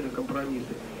хочет идти на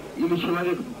компромиссы, или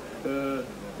человек,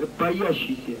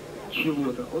 боящийся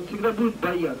чего-то, он всегда будет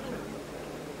бояться.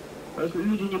 А если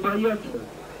люди не боятся,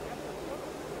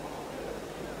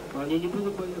 они не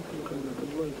будут бояться никогда,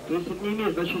 понимаете? То есть это не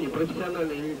имеет значения,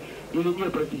 профессиональная или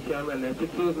непрофессиональная,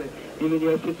 официозная или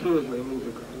неофициозная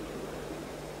музыка.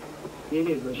 Не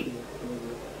имеет значения.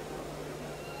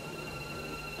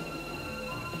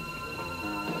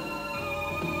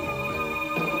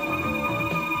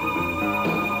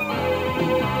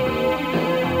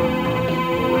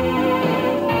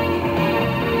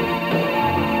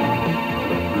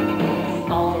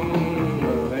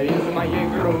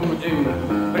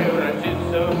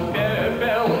 Превратится в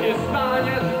пепел и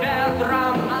станет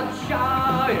ветром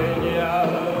отчаяния.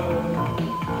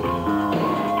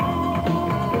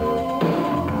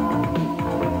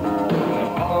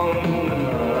 Он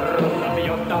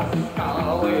разобьет до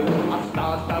скалы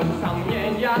остаток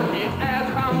сомнения и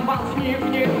эхом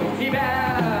возникнет в тебе.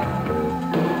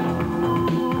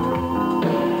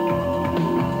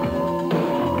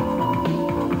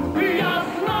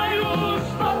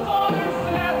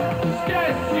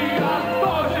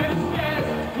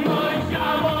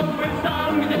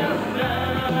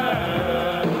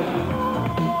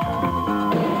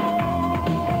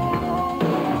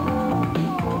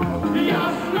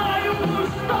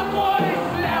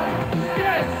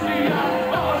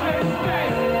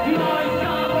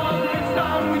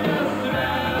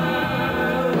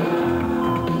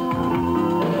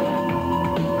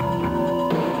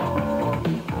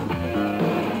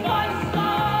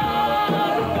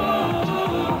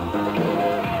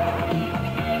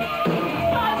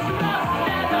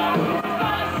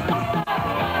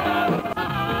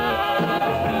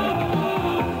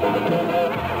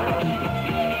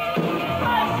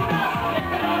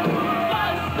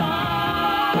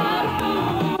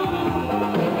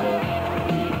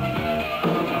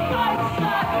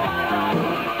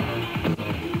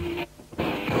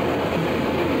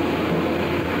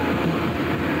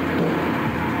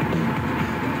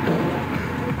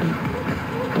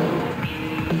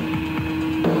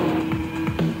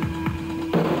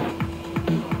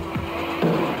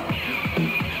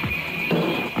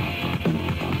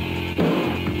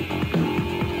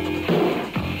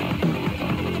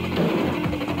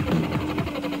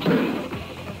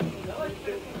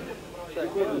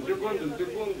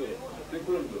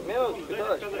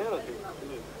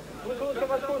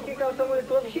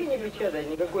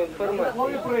 Никакой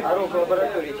информации о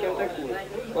рок-лаборатории, чем такую.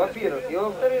 Во-первых. И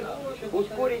во-вторых,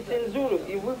 ускорить цензуру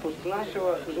и выпуск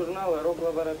нашего журнала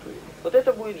 «Рок-лаборатории». Вот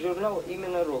это будет журнал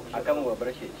именно «Рок». А кому вы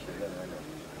обращаетесь?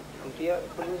 Вот я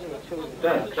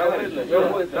да, товарищ,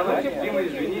 Дима,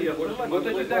 извини, я больше... Вот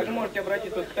точно так же можете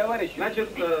обратиться к товарищу. Значит,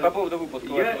 по поводу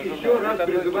выпуска. Я еще раз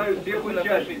призываю всех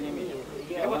участников.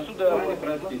 И вот сюда.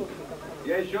 Простите.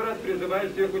 Я еще раз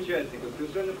призываю всех участников.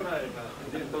 Совершенно правильно.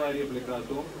 Здесь была реплика о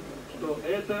том, что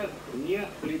это не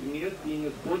предмет и не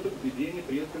способ ведения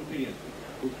пресс-конференции.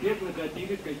 У всех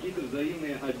накопились какие-то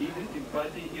взаимные обиды,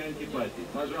 симпатии и антипатии.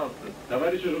 Пожалуйста,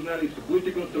 товарищи журналисты,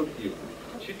 будьте конструктивны.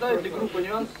 Считает ли группа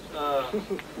 «Нюанс»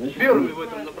 первыми в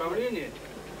этом направлении?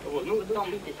 Вот. Ну, там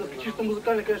чисто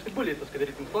музыкально, конечно, были, так сказать,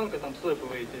 ритм фанка, там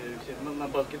слэповые эти все на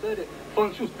бас-гитаре.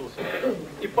 Фанк чувствовался.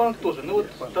 И панк тоже. Но вот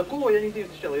такого я нигде не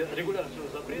встречал. Я регулярно слежу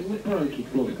за прессой.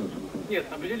 Нет,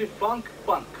 определили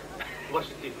фанк-панк. Ваш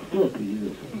стиль. Кто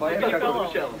определил? Поэт как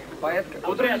звучало. Поэт как.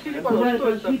 Вот разъясните, пожалуйста, что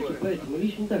это такое? Понимаете, мы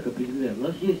лично так определяем. У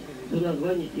нас есть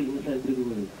название стиля, мы сами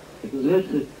придумали. Это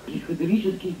называется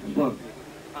психоделический фанк.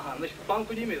 Ага, значит, к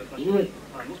фанку не имеет отношения? Нет.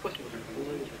 Ну, спасибо.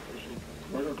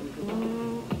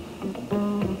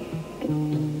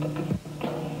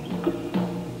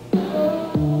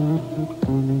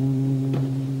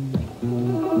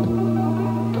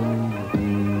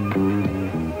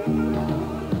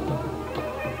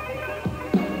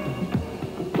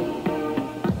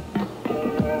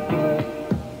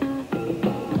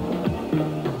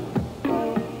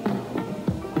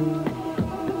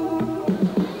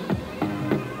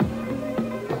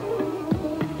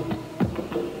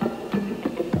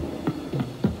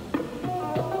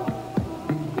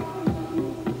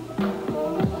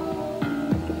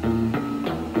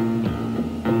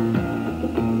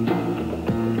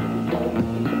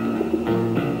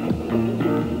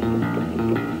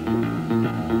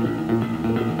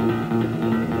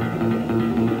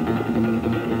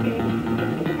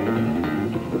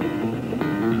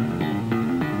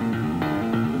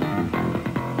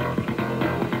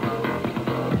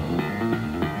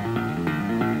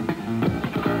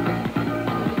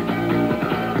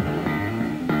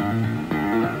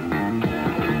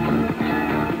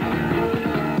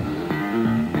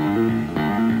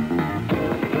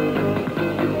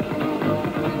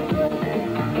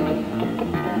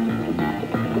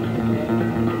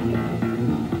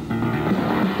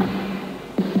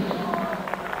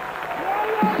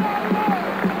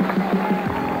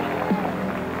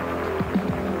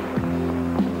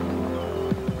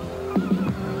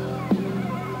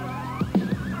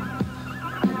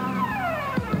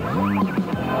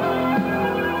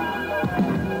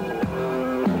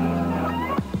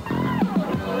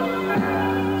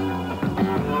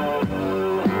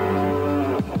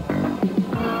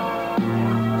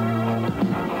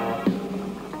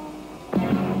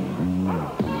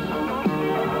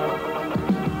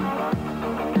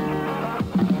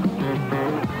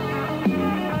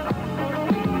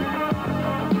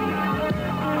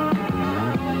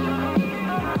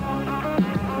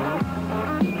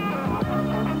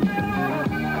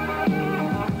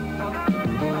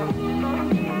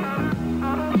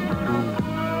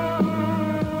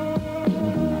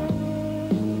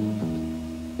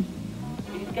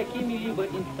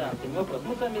 вопрос.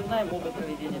 Мы сами знаем опыт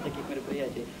проведения таких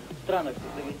мероприятий в странах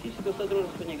социалистического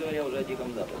содружества, не говоря уже о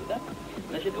Диком Западе, да?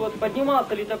 Значит, вот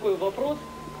поднимался ли такой вопрос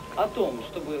о том,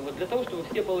 чтобы, вот для того, чтобы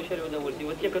все получали удовольствие,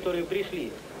 вот те, которые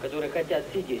пришли, которые хотят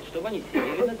сидеть, чтобы они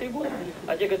сидели на трибунах,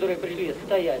 а те, которые пришли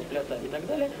стоять, плясать и так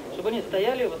далее, чтобы они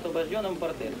стояли в освобожденном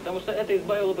партере. Потому что это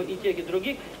избавило бы и тех, и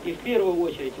других, и в первую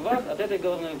очередь вас от этой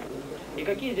головной боли. И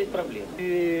какие здесь проблемы?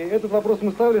 И этот вопрос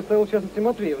мы ставил в частности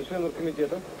Матвеева, член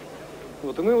оргкомитета.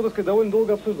 Вот, и мы его, так сказать, довольно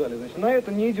долго обсуждали. Значит, на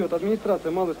это не идет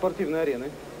администрация малой спортивной арены,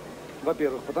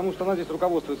 во-первых, потому что она здесь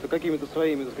руководствуется какими-то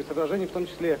своими, так сказать, соображениями, в том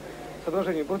числе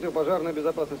соображениями противопожарной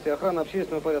безопасности, охраны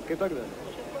общественного порядка и так далее.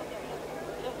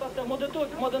 Сейчас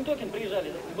Моден Токен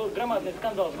приезжали, был громадный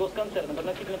скандал с госконцертом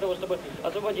относительно того, чтобы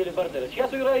освободили бордеры.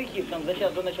 Сейчас у Юрия там за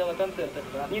час до начала концерта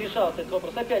не решался этот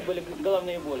вопрос, опять были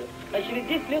головные боли. А через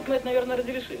 10 лет мы это, наверное,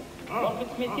 разрешим. Может быть,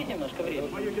 сместить немножко время.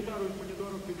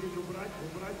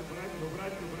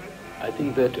 I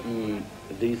think that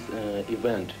this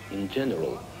event in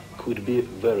general could be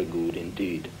very good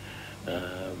indeed,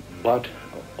 but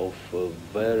of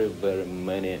very, very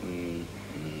many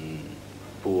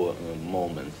poor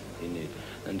moments in it.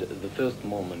 And the first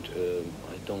moment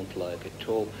I don't like at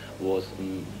all was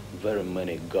very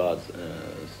many guards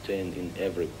staying in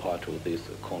every part of this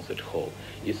concert hall.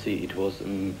 You see, it was,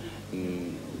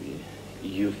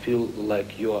 you feel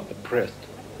like you are oppressed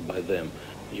by them.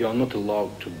 You are not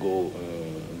allowed to go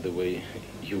the way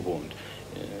you want.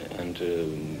 And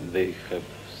they have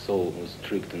so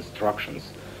strict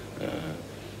instructions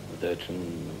that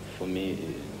for me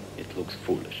it looks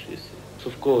foolish, you see.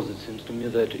 Of course, it seems to me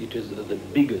that it is the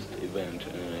biggest event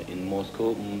in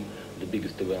Moscow, the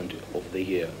biggest event of the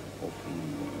year, of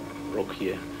rock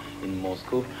year in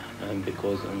Moscow,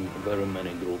 because very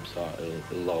many groups are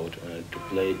allowed to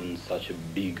play in such a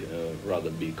big,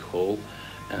 rather big hall.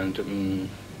 And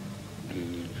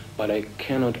but I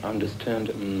cannot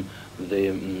understand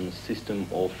the system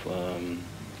of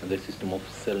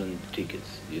selling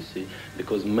tickets, you see,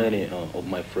 because many of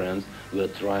my friends were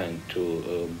trying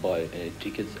to buy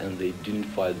tickets and they didn't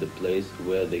find the place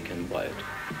where they can buy it.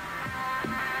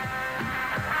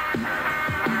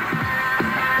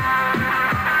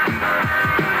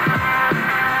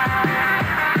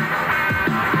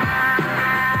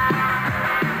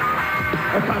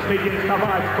 Каждый день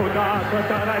вставать куда-то,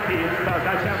 торопиться,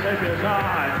 зачем же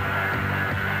бежать?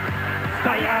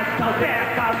 Стоять в толпе,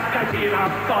 как скотина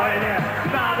в стойле,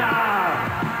 надо!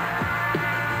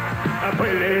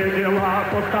 Были дела,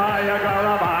 пустая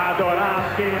голова,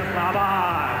 дурацкие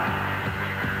слова.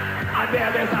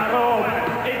 Обеды здоровы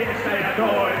и вечная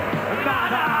дурь,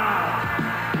 надо!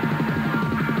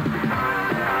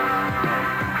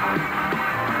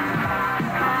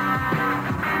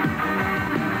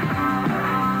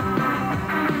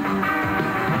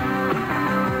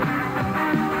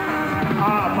 А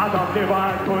потом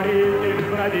пивать, курить,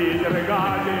 бродить,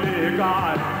 рыгать и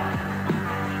легать.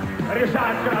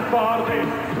 Решать кроссворды,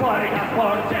 спорить о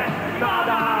спорте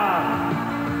надо.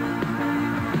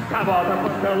 Кого-то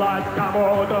посылать,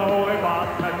 кому-то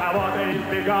улыбаться, кого-то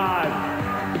избегать.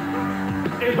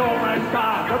 И думать,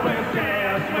 как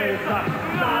быстрее смыться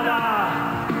надо,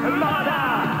 надо.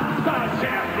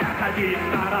 Зачем мне ходить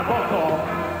на работу,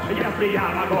 если я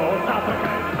могу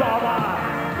завтракать дома?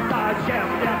 Зачем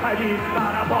мне ходить на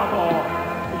работу,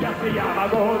 если я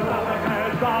могу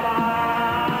завтракать дома?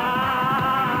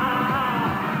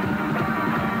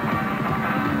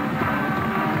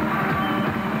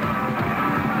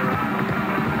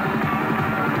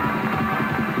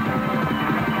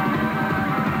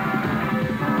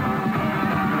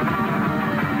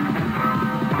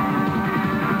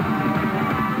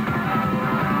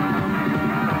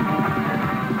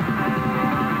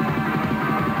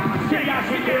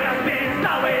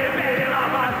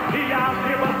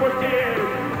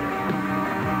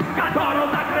 Которую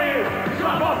закрыть,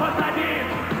 слабо посадить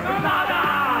надо.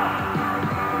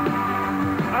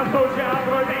 Сучи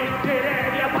обрубить,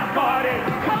 деревья подкорить,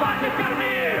 хватит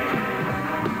кормить.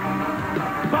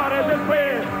 Горы жильбы,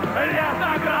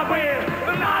 леса гробы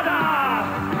надо.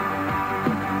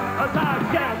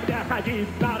 Зачем мне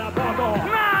ходить на работу?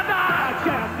 Надо!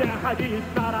 Зачем мне ходить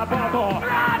на работу?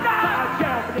 Надо!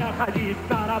 Зачем мне ходить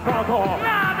на работу?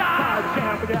 Надо!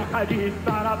 Зачем мне ходить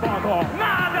на работу?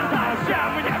 Надо! Зачем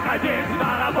мне ходить на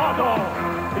работу,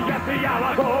 если я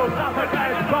могу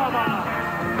завтракать дома?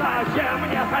 Зачем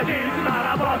мне ходить на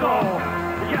работу,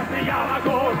 если я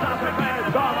могу завтракать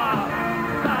дома?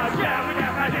 Зачем мне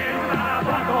ходить на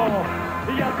работу,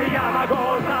 если я могу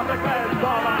завтракать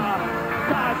дома?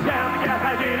 Зачем мне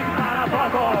ходить на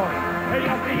работу,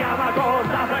 если я могу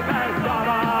завтракать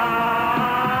дома?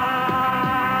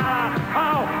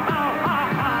 Ау, ау.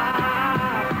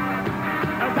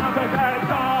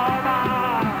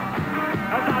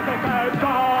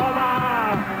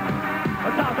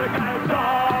 Завтракает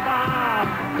дома,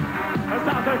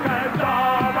 завтракает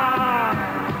дома.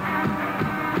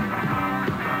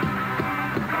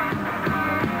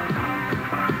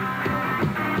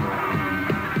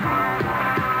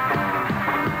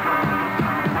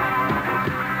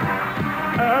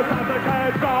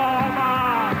 Завтракает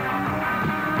дома.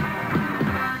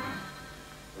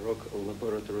 Rock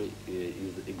laboratory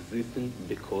is existing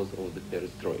because of the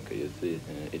perestroika. You see,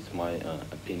 it's my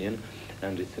opinion,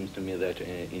 and it seems to me that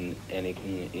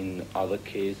in other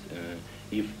case,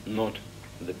 if not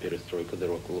the perestroika, the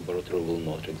rock laboratory will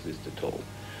not exist at all.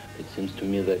 It seems to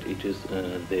me that it is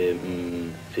the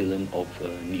feeling of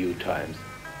new times.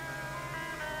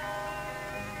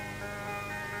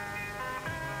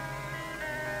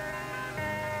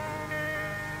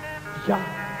 Я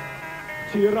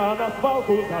вчера на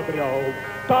свалку забрел,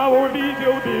 там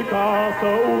увидел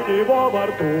Пикассо у него во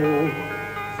рту.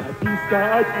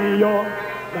 Записка от нее,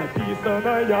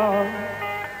 написанная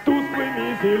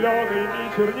тусклыми зелеными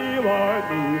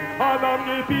чернилами. Она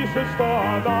мне пишет, что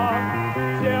она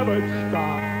девочка.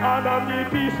 Она мне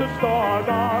пишет, что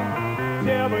она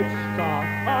девочка.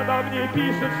 Она мне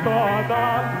пишет, что она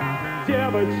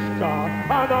девочка.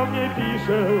 Она мне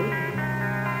пишет.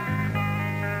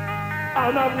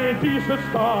 Она мне пишет,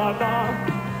 что она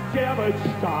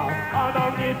девочка. Она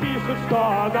мне пишет, что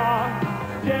она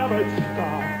девочка.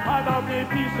 Она мне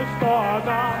пишет, что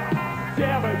она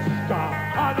девочка.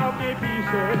 Она мне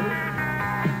пишет.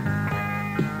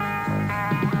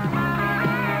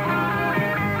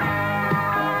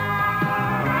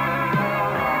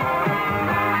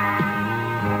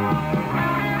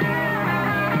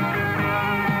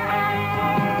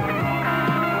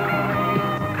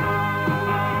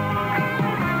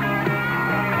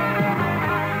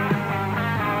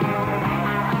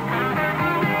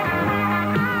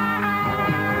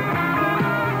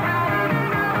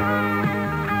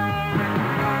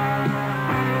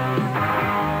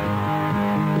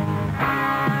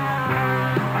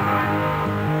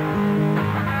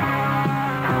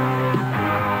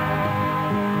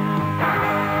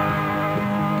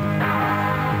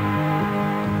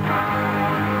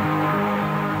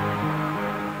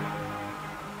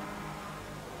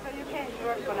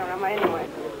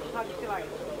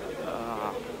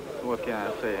 What can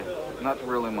I say? Not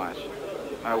really much.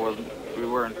 We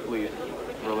weren't pleased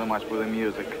really much with the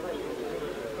music.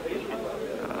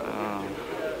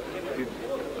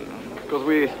 Because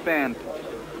we spent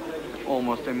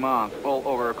almost a month all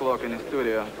over the clock in the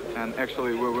studio, and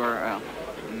actually we were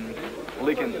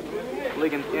licking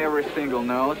every single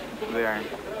note there,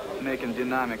 making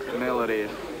dynamics, melodies,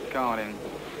 counting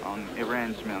on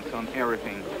arrangements, on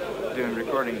everything, doing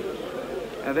recording.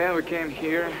 And then we came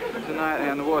here tonight,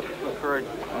 and what we heard,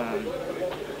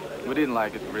 we didn't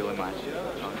like it really much.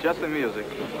 Just the music.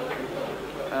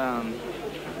 And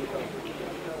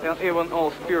even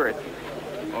all spirit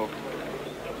of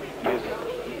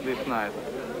this night.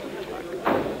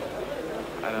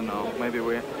 I don't know, maybe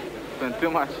we spent too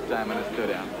much time in the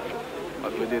studio,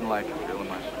 but we didn't like it really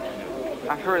much.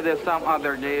 I heard that some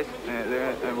other days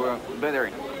there were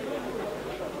better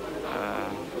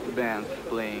bands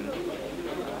playing,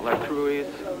 like Cruiz.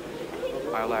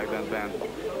 I like that band,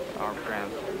 our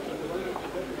friends.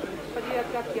 But you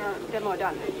have got your demo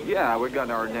done? Yeah, we got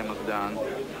our demos done.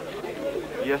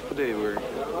 Yesterday we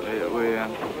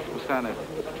sent it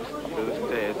to the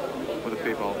States with the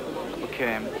people who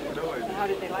came. And how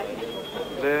did they like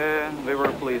it? They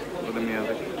were pleased with the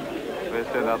music. They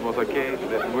said that was okay,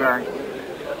 that we are,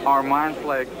 our minds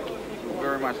like,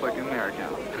 very much like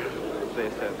Americans, they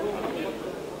said.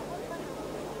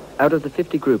 Out of the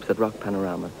 50 groups at Rock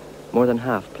Panorama, more than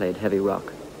half played heavy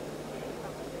rock.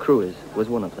 Cruiz was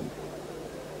one of them.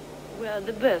 We are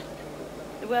the best.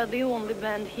 We are the only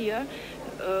band here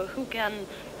who can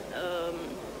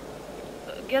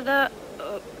gather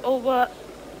over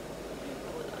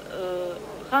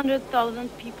 100,000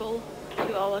 people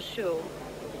to our show.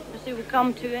 You see, we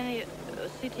come to any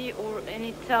city or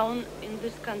any town in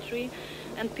this country,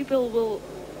 and people will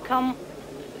come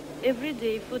every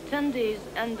day for 10 days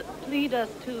and plead us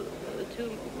to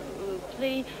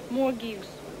play more gigs,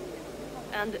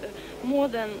 and more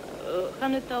than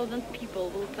 100,000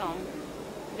 people will come.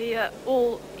 They are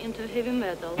all into heavy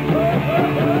metal.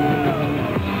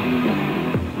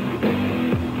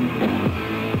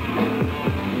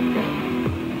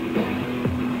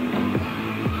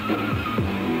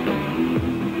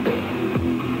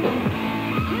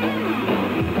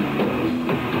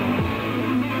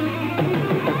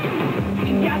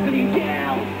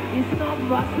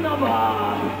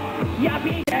 Снова я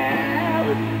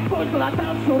пьян, путь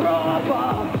глотал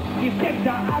сурово, и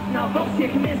всегда одного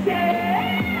всех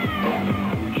вместе.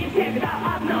 до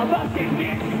одного все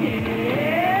вместе.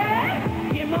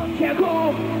 И молча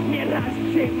губ не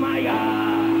разжимая,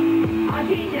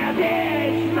 один я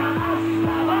вечно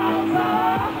оставался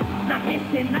на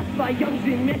месте, на своем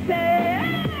же месте.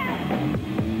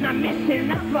 На месте,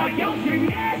 на своем же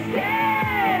месте.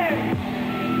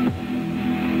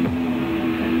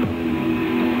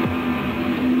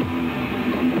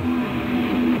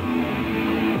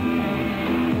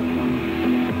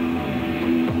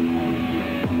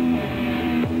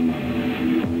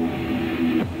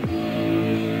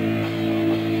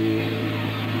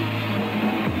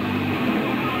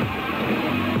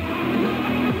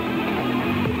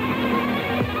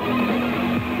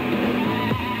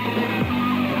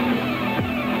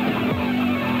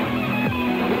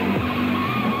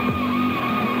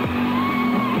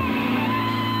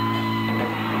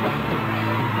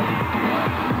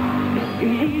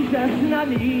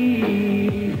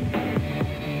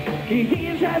 Иди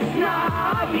же с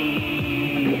нами,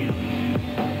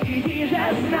 иди же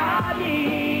с нами,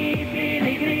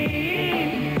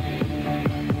 пилигрим.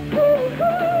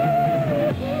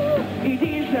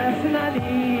 Иди же с нами,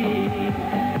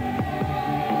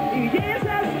 иди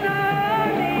же с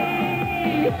нами,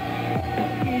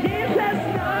 иди же с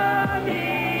нами,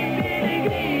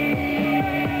 пилигрим.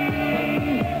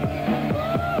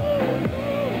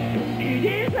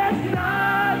 Иди же с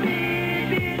нами.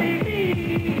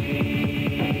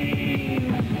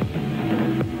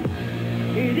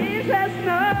 Иди же с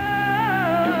нами.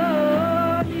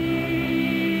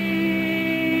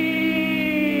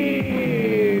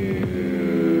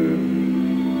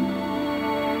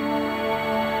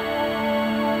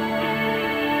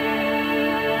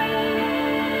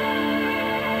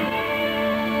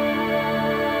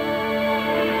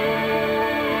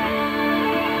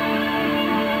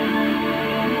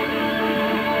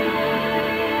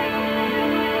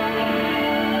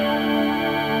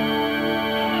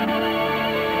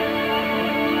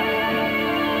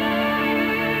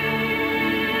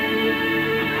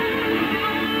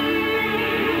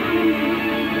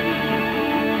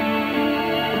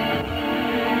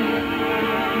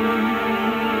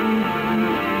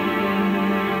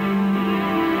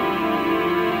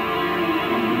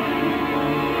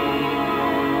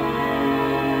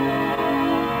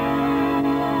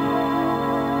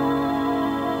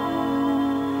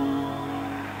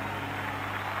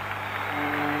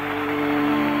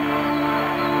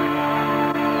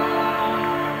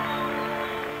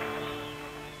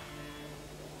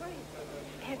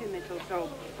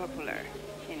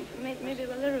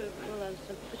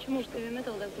 Почему же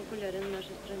хэви-метал так популярен в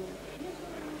нашей стране?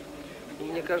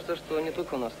 Мне кажется, что не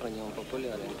только у нас в стране он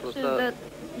популярен. Просто...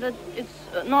 That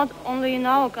it's not only in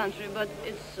our country, but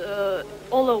it's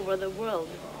all over the world.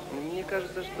 Мне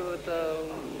кажется, что это,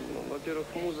 во-первых,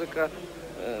 музыка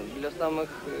для самых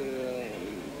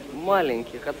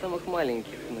маленьких, от самых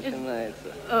маленьких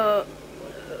начинается.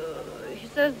 He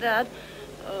says that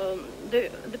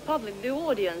the public, the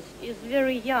audience is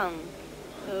very young.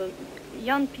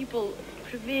 Young people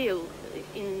prevail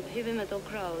in heavy metal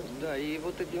crowd. Да, и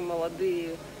вот эти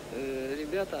молодые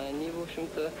ребята, они, в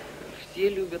общем-то, все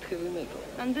любят heavy metal.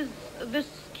 And these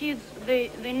kids,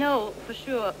 they know for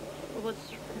sure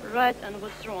what's right and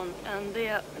what's wrong, and they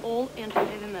are all into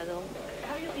heavy metal.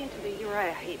 Have you been to the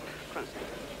Uriah Heep concert?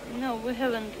 No, we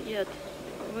haven't yet.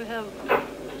 We have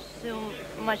so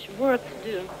much work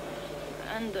to do.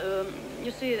 And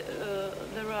you see,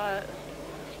 there are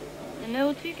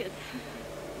no tickets.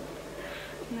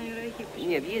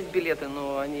 Нет, есть билеты,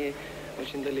 но они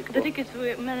очень далеко. The tickets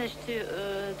we managed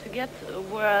to get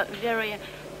were very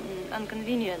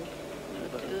inconvenient.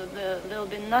 There'll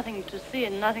be nothing to see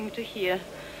and nothing to hear.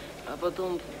 А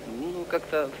потом, ну,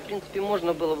 как-то, в принципе,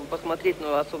 можно было бы посмотреть,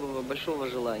 но особого большого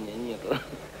желания нету.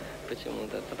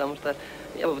 Почему-то. Потому что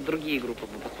я бы в другие группы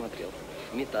бы посмотрел.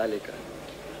 Металлика.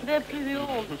 They're pretty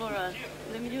old for us.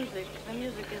 The music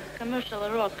is commercial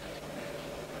rock.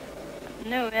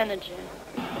 No energy.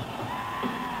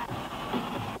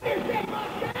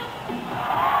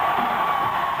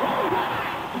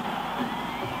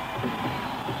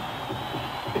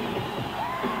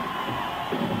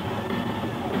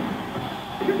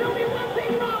 There's only one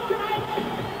thing wrong tonight.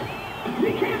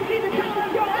 We can't see the color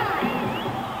of your eyes.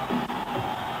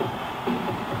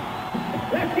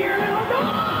 Let's hear a little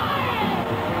noise.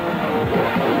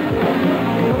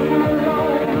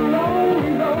 Long,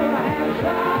 long road I have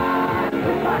tried to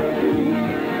find you.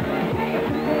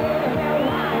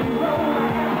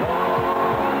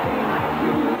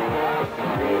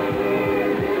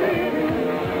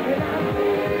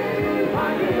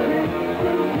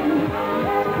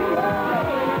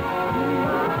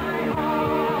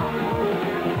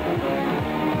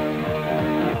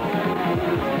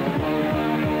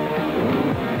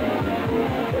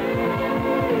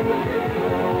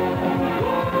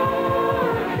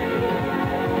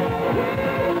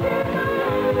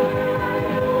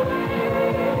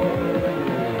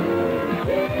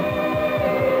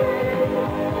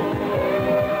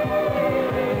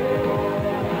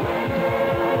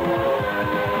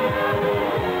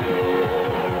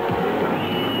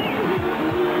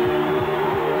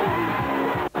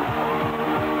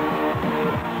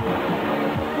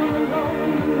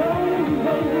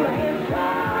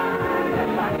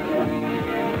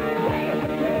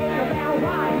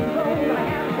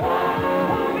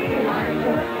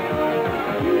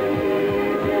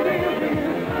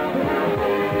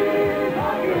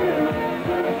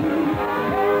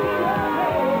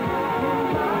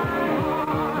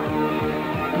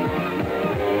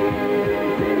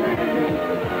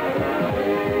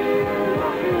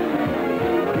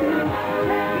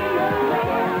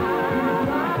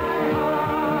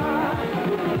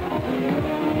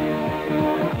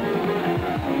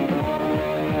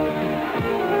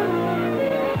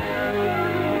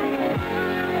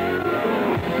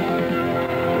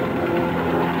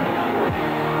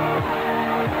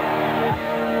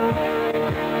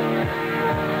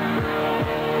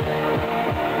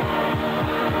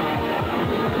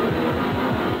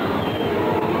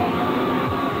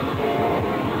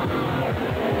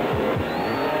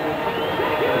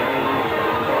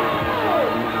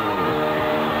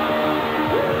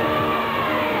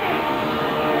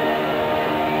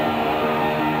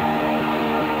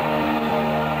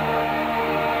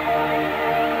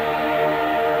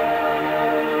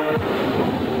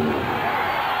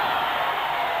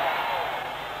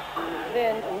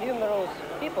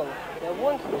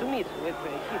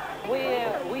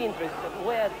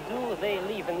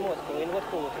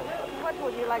 What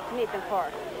would you like to meet them for?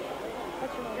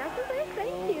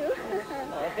 Thank you.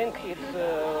 I think it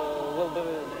will be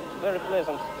very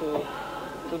pleasant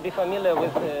to be familiar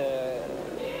with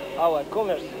our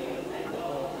commerce.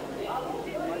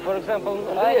 For example,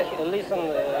 I listen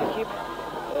hip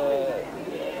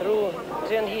through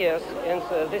 10 years, and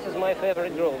this is my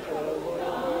favorite group.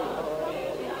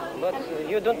 But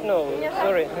you don't know,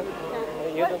 sorry.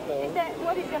 You don't know.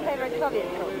 What is your favorite Soviet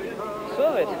group?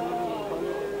 Soviet?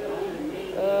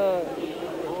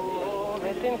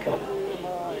 I think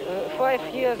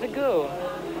 5 years ago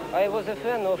I was a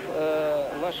fan of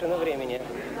Машина времени.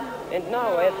 And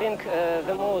now I think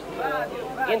the most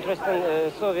interesting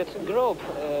Soviet group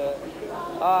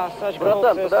are such groups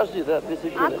Братан, as... подожди, да, 2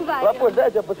 секунды. Папуль, дай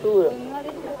тебя поцелую.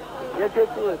 Я тебя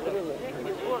целую.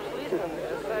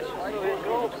 Such Soviet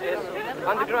groups as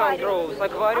underground groups,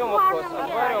 Аквариум, of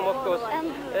course.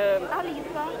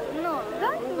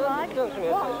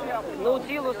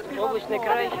 Наутилус, облачный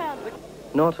край.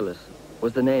 Nautилus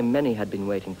was the name many had been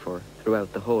waiting for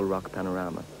throughout the whole rock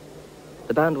panorama.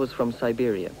 The band was from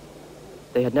Siberia.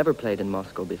 They had never played in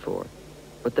Moscow before,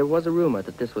 but there was a rumor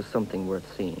that this was something worth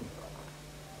seeing.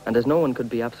 And as no one could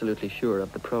be absolutely sure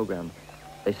of the program,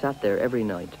 they sat there every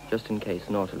night just in case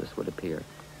Nautilus would appear.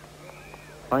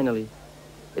 Finally,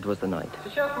 it was the night.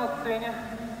 Сейчас на сцене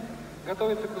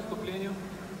готовится к выступлению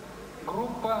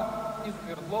группа из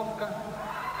Свердловска.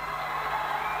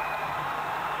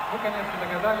 Вы, конечно,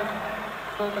 догадались,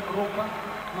 что это группа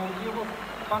Наутилус,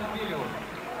 Помпилиус.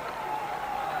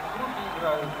 В группе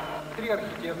играют 3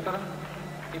 архитектора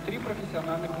и 3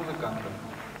 профессиональных музыканта.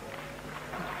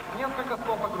 Несколько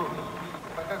слов о группе,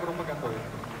 пока группа готовится.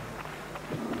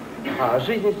 А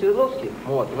жизнь в Свердловске?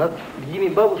 Вот, у нас к Диме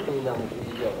бабушка недавно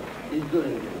приезжала из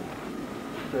Доринга,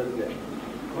 ФРГ.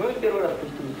 Мы первый раз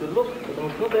посетили Свердловск, потому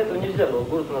что до этого нельзя было.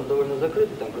 Город у нас довольно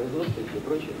закрытый, там производство и все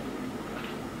прочее.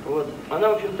 Вот. Она,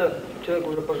 в общем-то, человек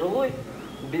уже пожилой,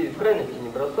 в крайности не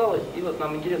бросалась, и вот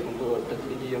нам интересно было, так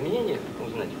сказать, ее мнение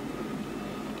узнать.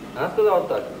 Она сказала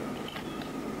так,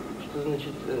 что,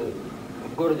 значит,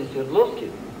 в городе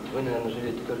Свердловске вы, наверное,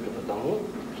 живете только потому,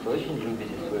 что очень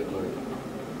любите свой город.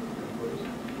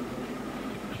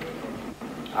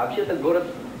 А вообще-то город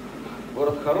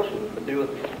хороший, патриот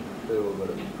своего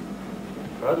города.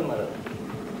 Правда, Марат?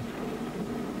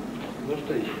 Ну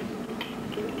что еще?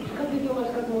 Как ты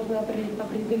думаешь, как можно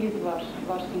определить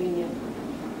ваш клиент?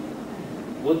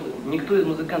 Вот никто из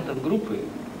музыкантов группы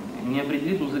не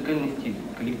определит музыкальный стиль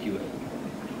коллектива.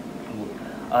 Вот.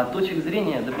 А точек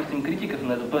зрения, допустим, критиков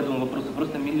по этому вопросу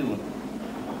просто миллион.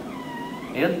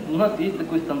 И у нас есть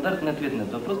такой стандартный ответ на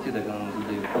этот вопрос, всегда, когда нам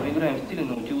задают. Мы играем в стиле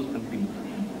Наутилус Помпилиус.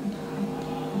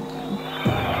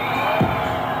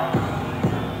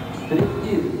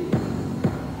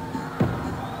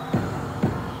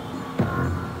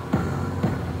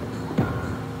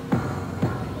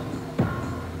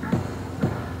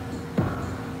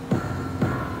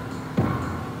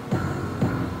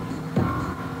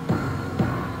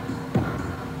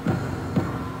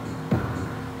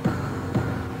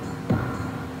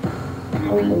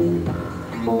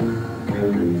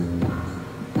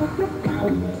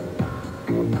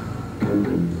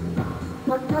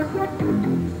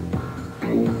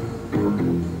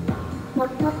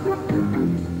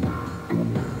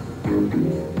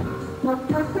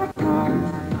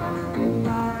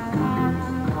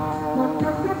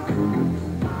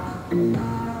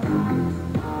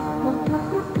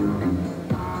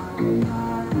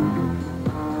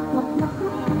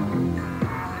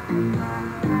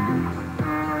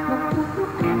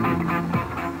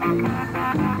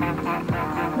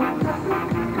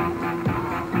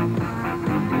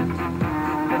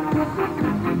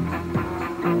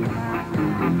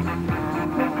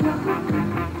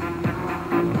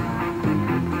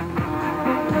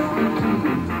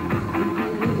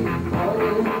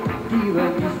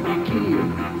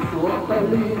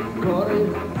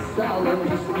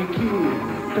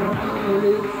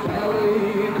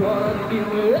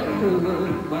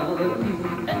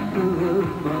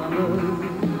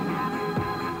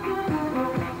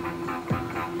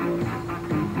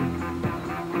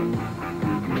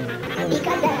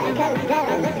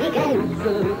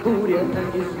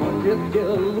 Они смотрят, где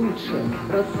лучше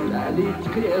расставить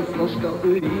кресло, чтобы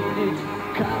видеть,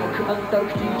 как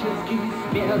антарктический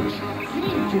смерч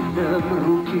свинтит нам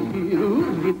руки и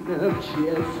урвет нам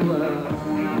чесла.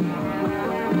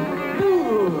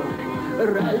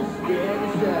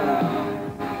 Разденься,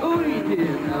 уйди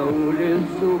на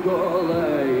улицу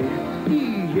голой, и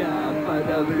я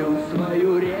подавлю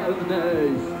свою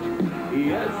ревность.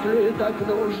 Если так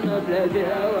нужно для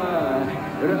дела,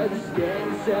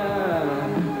 разденься.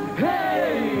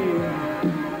 Эй!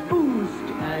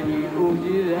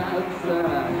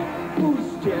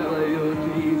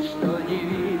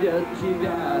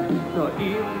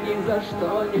 за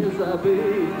что не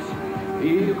забыть.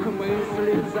 Их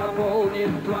мысли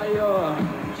заполнит твое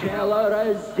тело,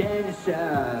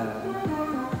 разденься.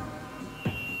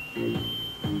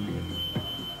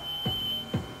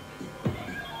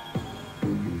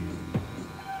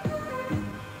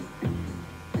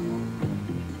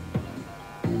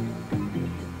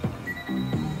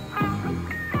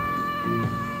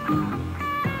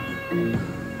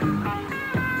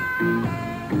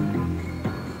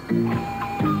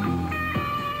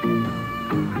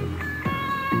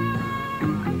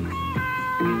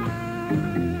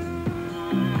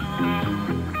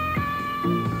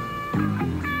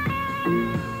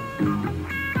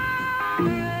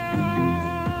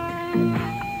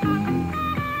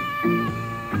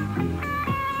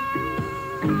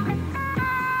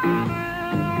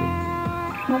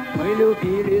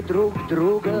 Любили друг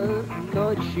друга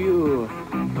ночью,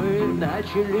 мы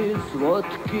начали с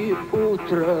водки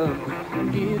утром.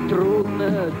 И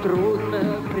трудно,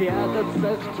 трудно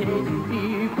прятаться в тень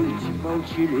и быть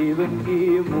молчаливым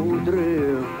и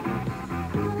мудрым.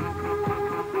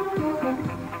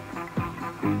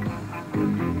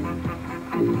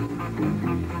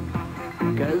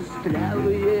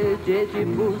 Костлявые дети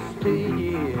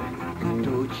пустыни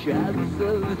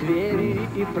стучатся в двери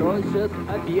и просят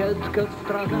обед, как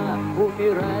страна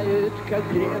умирает, как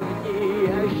древний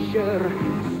ящер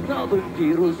с новым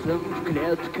вирусом в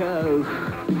клетках.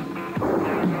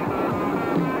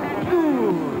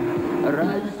 Ну,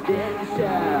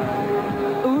 разденься,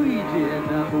 выйди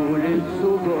на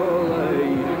улицу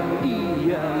голой, и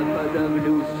я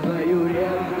подавлю свою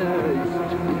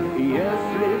ревность,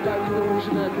 если так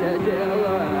нужно для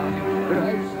дела.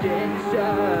 Разденься.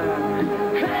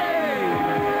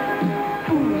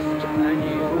 Пусть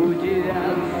они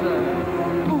удивятся,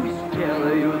 пусть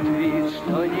делают вид,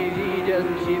 что не видят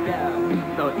тебя,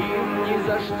 но им ни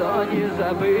за что не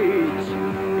забыть.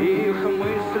 Их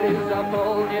мысли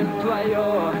заполнят твое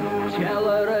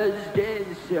тело,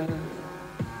 разденься.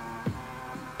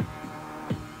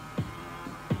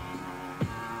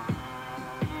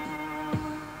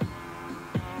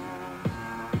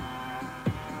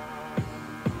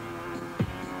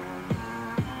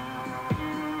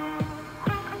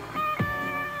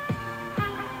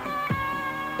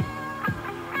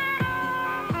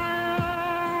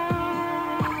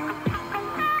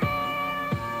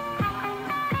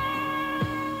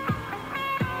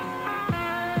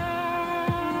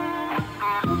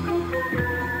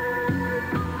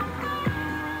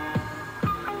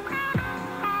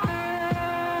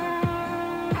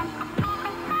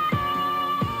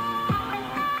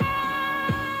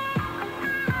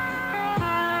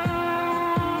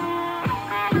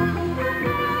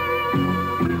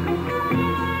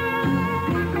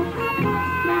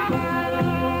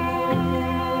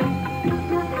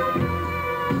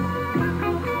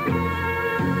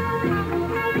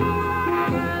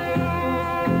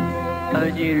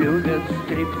 Они любят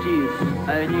стриптиз,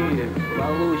 они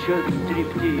получат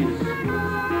стриптиз.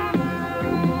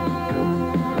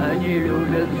 Они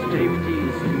любят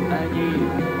стриптиз, они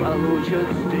получат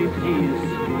стриптиз.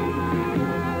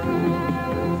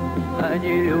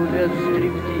 Они любят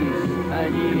стриптиз,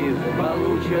 они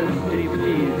получат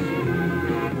стриптиз.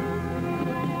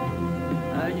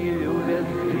 Они любят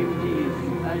стриптиз,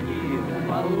 они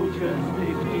получат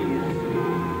стриптиз.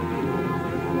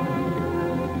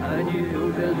 Они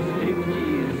любят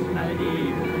стриптиз, они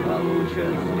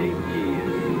получат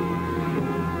стриптиз.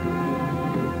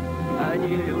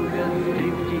 Они любят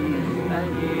стриптиз,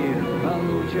 они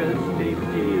получат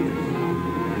стриптиз.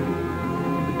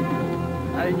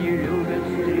 Они любят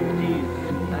стриптиз,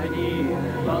 они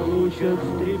получат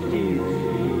стриптиз.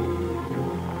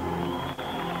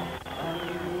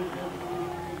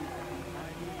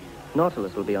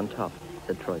 Nautilus will be on top,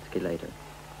 said Troitsky later.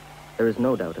 There is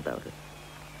no doubt about it.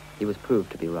 He was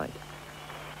proved to be right.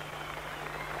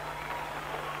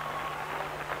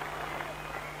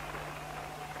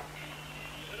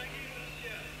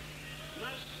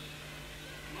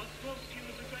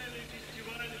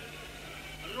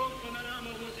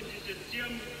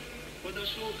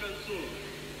 Подошел к концу.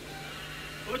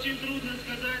 Очень трудно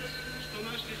сказать, что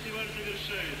наш фестиваль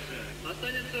завершается.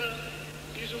 Останется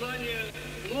и желание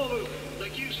новых,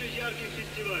 таких же ярких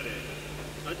фестивалей.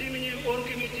 От имени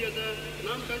оргкомитета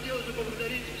нам хотелось бы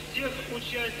поблагодарить всех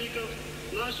участников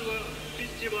нашего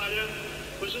фестиваля,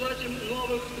 пожелать им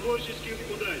новых творческих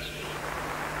удач.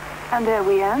 And there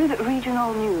we end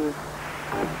regional news.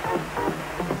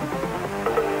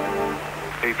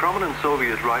 A prominent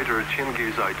Soviet writer,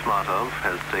 Chingiz Aitmatov,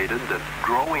 has stated that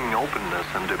growing openness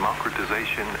and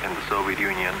democratization in the Soviet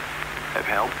Union have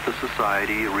helped the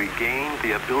society regain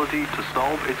the ability to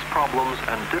solve its problems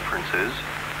and differences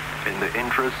in the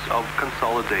interests of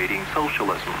consolidating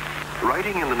socialism.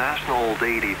 Writing in the national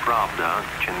daily Pravda,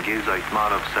 Chingiz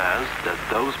Aitmatov says that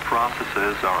those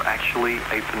processes are actually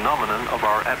a phenomenon of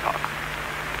our epoch.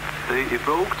 They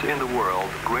evoked in the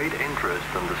world great interest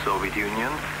in the Soviet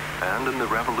Union and in the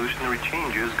revolutionary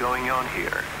changes going on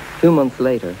here. 2 months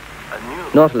later,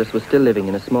 Nautilus was still living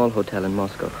in a small hotel in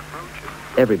Moscow.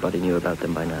 Everybody knew about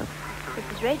them by now. This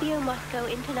is Radio Moscow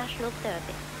International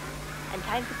Service, and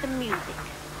time for some music.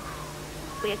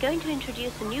 We are going to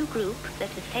introduce a new group that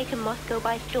has taken Moscow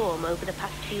by storm over the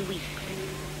past few weeks.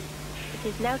 It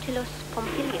is Nautilus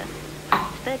Pompilиус,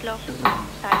 Sverdlovsk,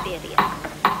 Siberia.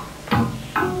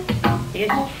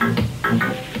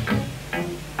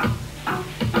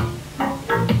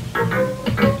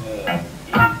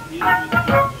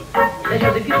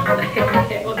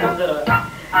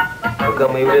 Пока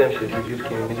мы являемся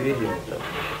сибирскими медведями,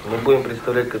 мы будем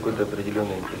представлять какой-то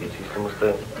определенный интерес. Если мы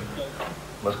ставим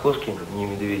московскими не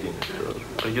медведями,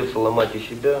 то придется ломать и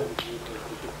себя,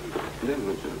 и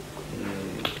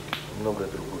многое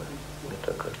другое. Мне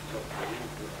так кажется.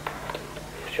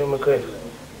 В чем и кайф?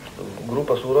 Что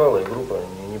группа с Урала и группа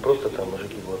не просто там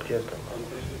мужики в лаптях, там,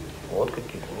 вот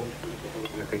какие-то, ну,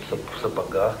 в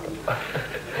сапогах, там,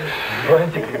 с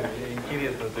бантиками.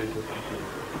 Интересно, то есть, ну,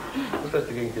 кстати,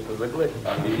 как-нибудь это загладить.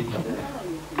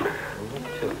 Ну,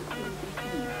 все.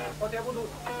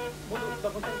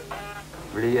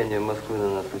 Влияние Москвы на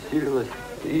нас усилилось,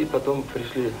 и потом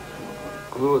пришли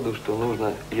к выводу, что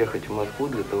нужно ехать в Москву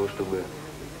для того, чтобы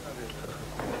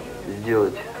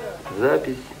сделать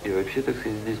запись, и вообще, так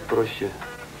сказать, здесь проще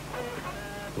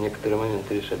некоторые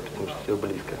моменты решать, потому что все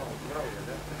близко.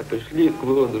 А пришли к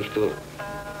выводу, что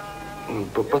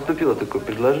поступило такое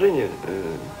предложение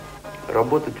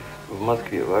работать в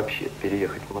Москве вообще,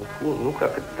 переехать в Москву, ну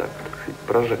как это так сказать,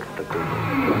 прожект такой.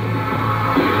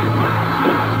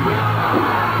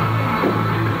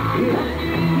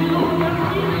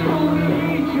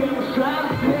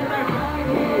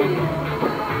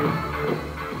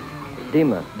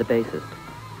 Dima, the bassist,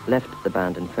 left the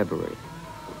band in February,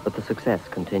 but the success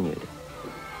continued.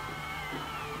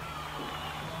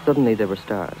 Suddenly they were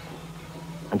stars,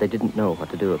 and they didn't know what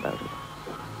to do about it.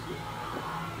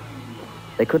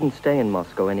 They couldn't stay in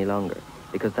Moscow any longer,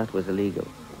 because that was illegal.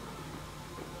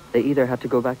 They either had to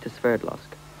go back to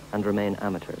Sverdlovsk and remain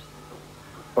amateurs,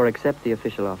 or accept the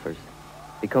official offers,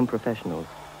 become professionals,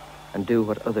 and do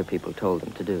what other people told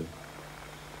them to do.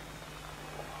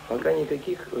 Пока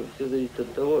никаких, все зависит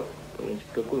от того, значит,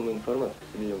 какую мы информацию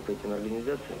соберем по этим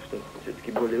организациям, что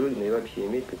все-таки более выгодно и вообще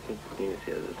иметь какие-то с ними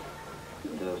связываться.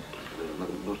 Да,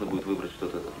 нужно будет выбрать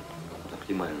что-то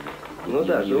оптимальное. Ну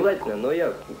да, желательно, но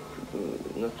я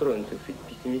настроен, так сказать,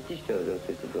 пессимистично в этом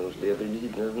смысле, потому что я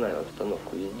приблизительно знаю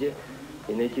обстановку везде,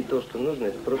 и найти то, что нужно,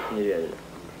 это просто нереально.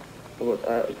 Вот.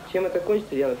 А чем это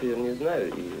кончится, я, например, не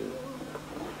знаю, и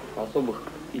особых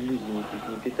иллюзий никаких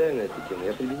не питаю на эту тему.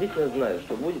 Я приблизительно знаю,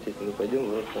 что будет, если мы пойдем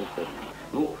в рок-концерт.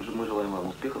 Ну, мы желаем вам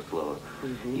успехов, слава,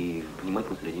 и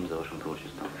внимательно следим за вашим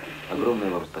творчеством. Огромное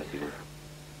вам спасибо.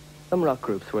 Some rock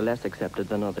groups were less accepted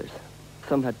than others.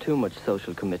 Some had too much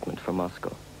social commitment for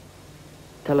Moscow.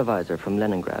 Televisor from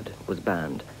Leningrad was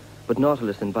banned, but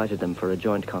Nautilus invited them for a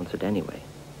joint concert anyway.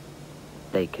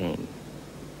 They came.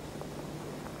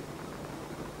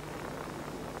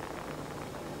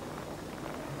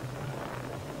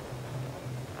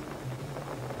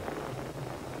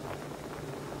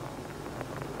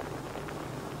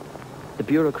 The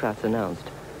bureaucrats announced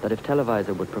that if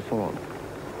Televisor would perform,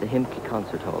 the Himki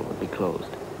concert hall would be closed.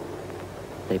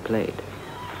 They played.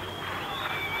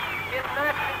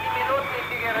 15-минутный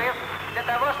перерыв для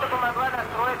того, чтобы могла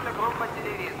настроиться группа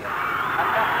 «Телевизор».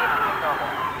 Отдохните немного.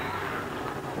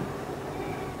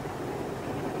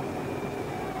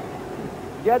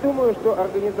 Я думаю, что,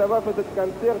 организовав этот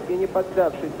концерт и не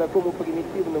поддавшись такому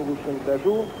примитивному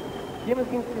шантажу,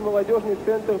 Химкинский молодежный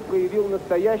центр проявил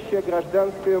настоящее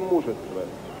гражданское мужество.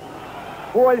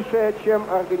 Большее, чем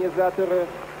организаторы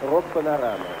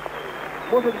рок-панорамы.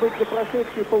 Может быть, за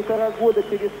прошедшие 1,5 года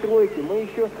перестройки мы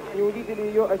еще не увидели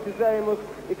ее осязаемых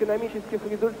экономических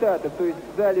результатов, то есть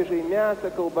залежей мяса,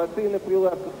 колбасы на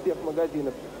прилавках всех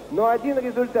магазинов. Но один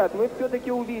результат мы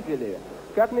все-таки увидели.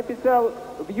 Как написал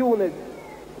в юность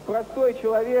простой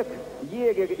человек,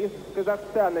 егерь из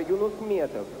Казахстана, Юнус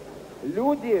Метов,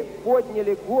 люди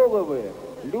подняли головы,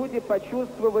 люди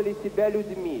почувствовали себя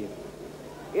людьми.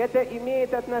 Это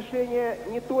имеет отношение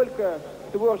не только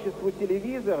к творчеству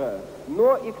телевизора,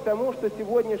 но и к тому, что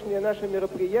сегодняшнее наше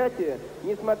мероприятие,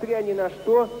 несмотря ни на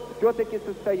что, все-таки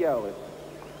состоялось.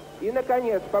 И,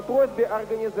 наконец, по просьбе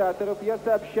организаторов я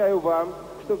сообщаю вам,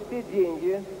 что все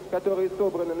деньги, которые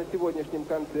собраны на сегодняшнем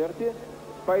концерте,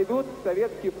 пойдут в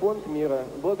Советский фонд мира.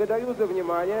 Благодарю за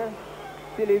внимание.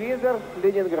 Телевизор,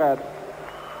 Ленинград.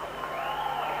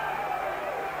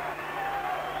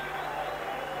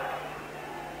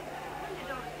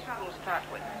 Start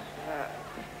with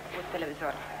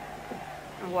Televizor.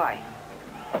 Why?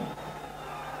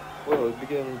 Well, it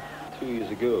began 2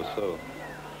 years ago, so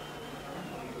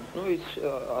no, it's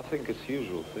I think it's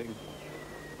usual thing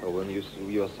when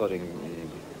you are starting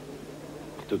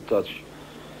to touch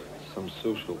some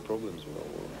social problems. Well,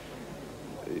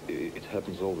 it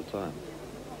happens all the time.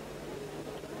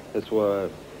 That's why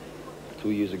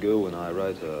 2 years ago, when I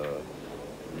write a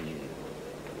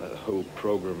whole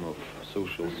program of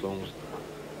social songs,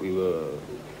 we were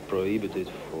prohibited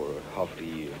for half a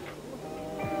year.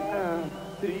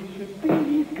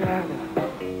 3-4 года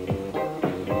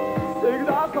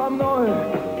всегда со мной.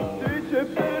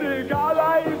 3-4 года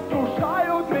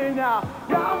искушают меня.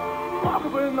 Я мог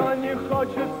бы, но не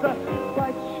хочется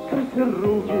пачкать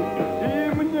руки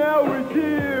и мне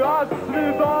уйти от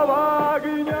святого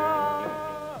огня.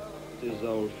 This is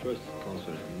our first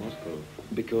concert in Moscow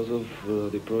because of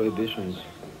the prohibitions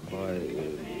by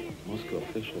Moscow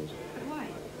officials. Why?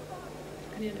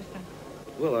 Can you understand?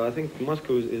 Well, I think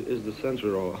Moscow is the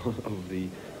center of the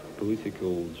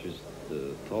political, just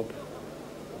the top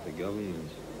of the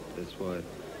government. That's why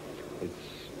it's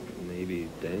maybe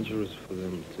dangerous for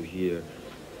them to hear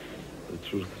the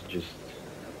truth just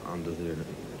under their,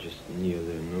 just near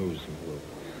their nose. Well,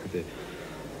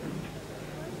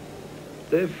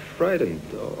 they're frightened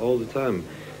all the time,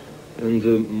 and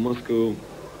the Moscow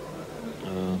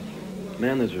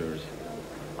managers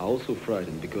are also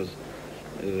frightened because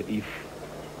if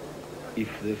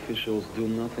the officials do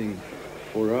nothing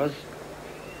for us,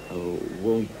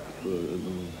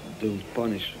 don't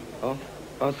punish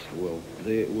us, well,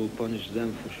 they will punish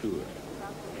them for sure,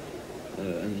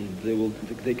 and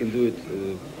they can do it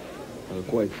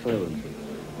quite silently.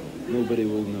 Nobody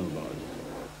will know about it.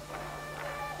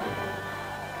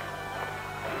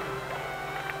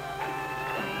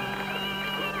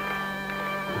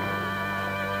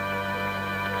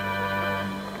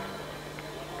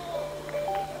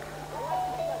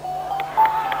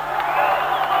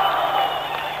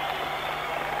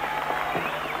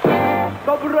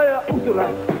 Доброе утро,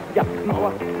 я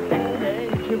снова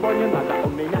здесь, ничего не надо у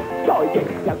меня, то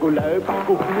есть я гуляю по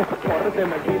кухне,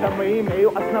 гордым видом и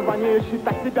имею основание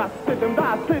считать себя сытым,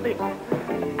 да, сытым. А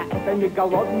это не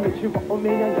голодный, ничего у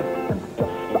меня нет, все,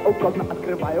 что угодно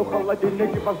открываю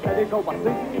холодильник и во взгляде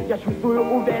колбасы, я чувствую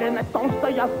уверенность в том, что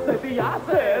я сыт, и я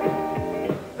сыт.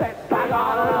 Сыт,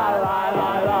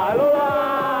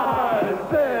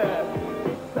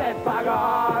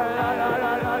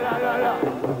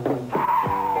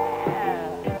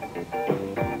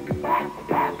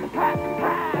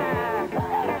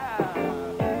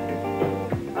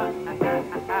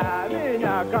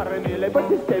 кормили по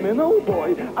системе на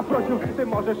убой, а впрочем, ты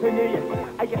можешь и не есть.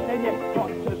 А если не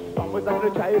хочешь, чтобы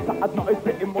заключается одно из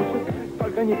преимуществ,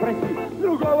 только не проси,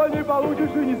 другого не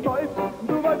получишь и не стоит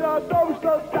думать о том,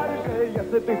 что дальше,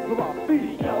 если ты слаб, ты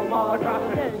ел молока,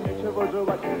 мне нечего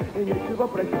желать и нечего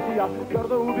просить, я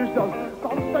твердо убежден в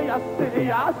том, что я сыт, и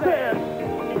я сыт.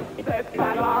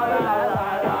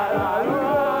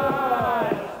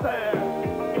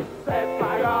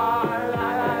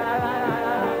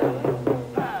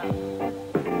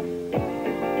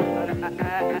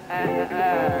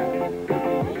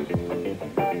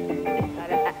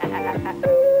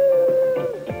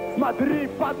 Смотри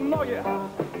под ноги,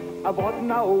 а вот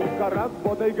наука,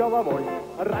 работай головой.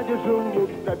 Ради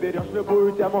желудка берешь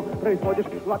любую тему, производишь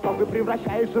глоток и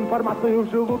превращаешь информацию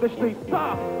в желудочный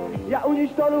сок. Я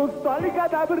уничтожил столько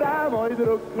добра, мой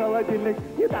друг, холодильник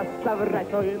не даст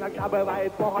соврать, но иногда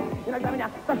бывает плохо, иногда меня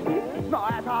тошнит, но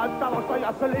это от того, что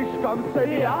я слишком сыт.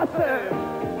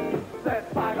 Сыт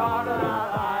по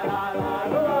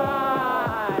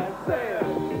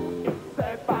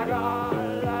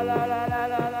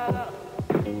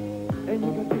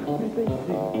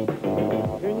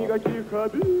никаких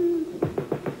обид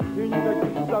и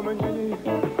никаких сомнений,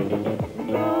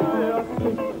 да, я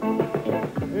сыт,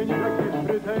 и никаких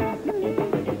претензий,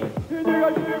 и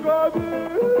никаких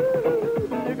обид,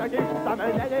 никаких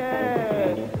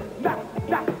сомнений, да,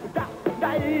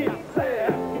 и я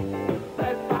сыт,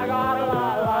 сыт по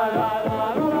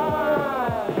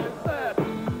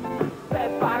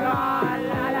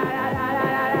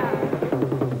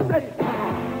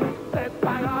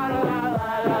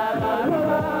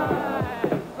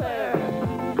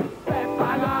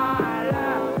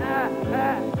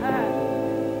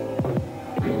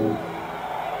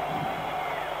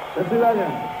До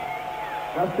свидания.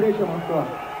 До встречи, Москва.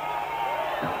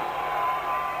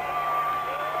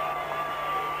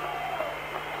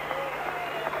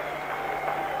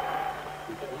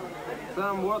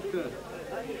 Some vodka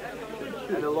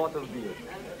and a lot of beer.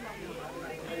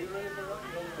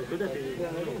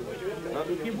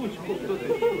 Надо не будь кто-то.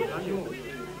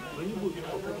 Ну не будь.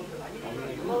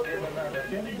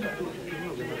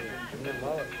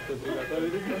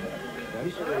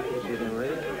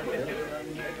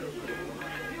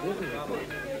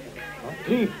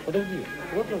 Три, подожди.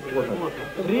 Вот.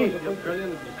 Три.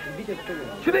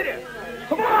 4.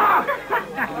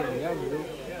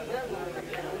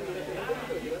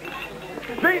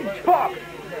 Пинч-пок!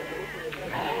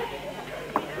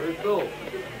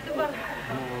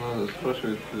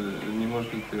 Спрашивает, не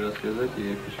можешь ли ты рассказать,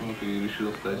 и почему ты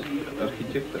решил стать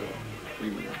архитектором,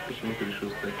 и почему ты решил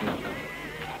стать музыкантом?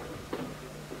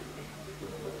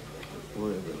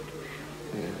 Ой,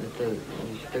 это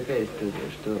значит, такая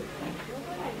история, что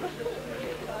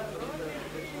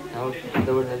она, в общем-то,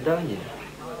 довольно давняя,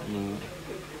 но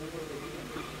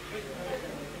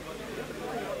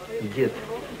дед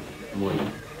мой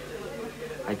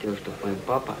хотел, чтобы мой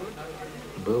папа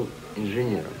был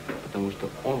инженером, потому что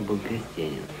он был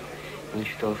крестьянин. Он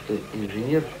считал, что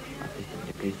инженер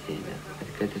относительно крестьянина —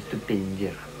 это какая-то ступень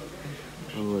вверх.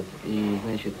 Вот. И,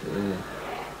 значит,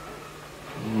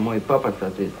 мой папа,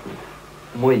 соответственно,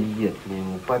 мой дед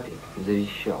моему папе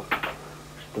завещал,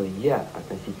 что я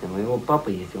относительно моего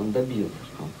папы, если он добьется,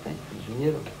 что он станет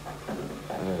инженером,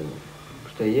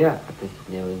 что я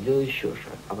относительно его сделаю еще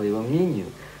шаг. А по его мнению,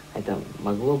 это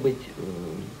могла быть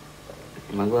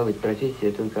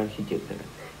профессия только архитектора.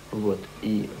 Вот.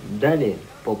 И далее,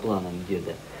 по планам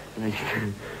деда, значит,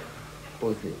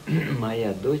 после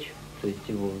моя дочь, то есть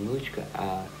его внучка,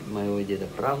 а моего деда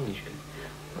правнучка,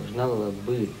 должна была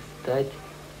бы стать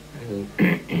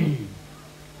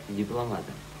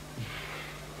дипломатом.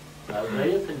 А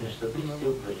сдается мне, что ты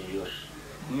все врешь.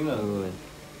 Не надо. Вот.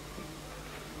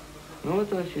 Ну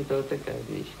вот, вообще-то, вот такая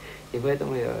вещь. И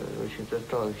поэтому я, в общем-то,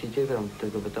 стал архитектором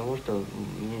только потому, что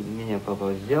меня папа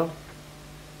взял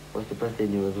после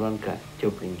последнего звонка,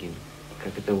 тепленьким,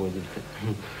 как это водится,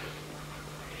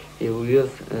 и увез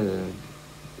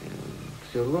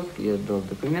в Свердловск, я отдал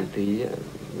документы, и я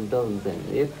сдал экзамен,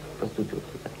 и я поступил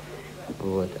туда.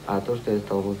 Вот. А то, что я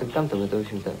стал музыкантом, это, в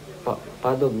общем-то,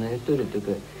 подобная история,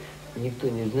 только никто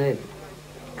не знает,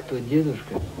 кто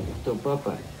дедушка, кто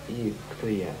папа и кто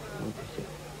я. Вот и все.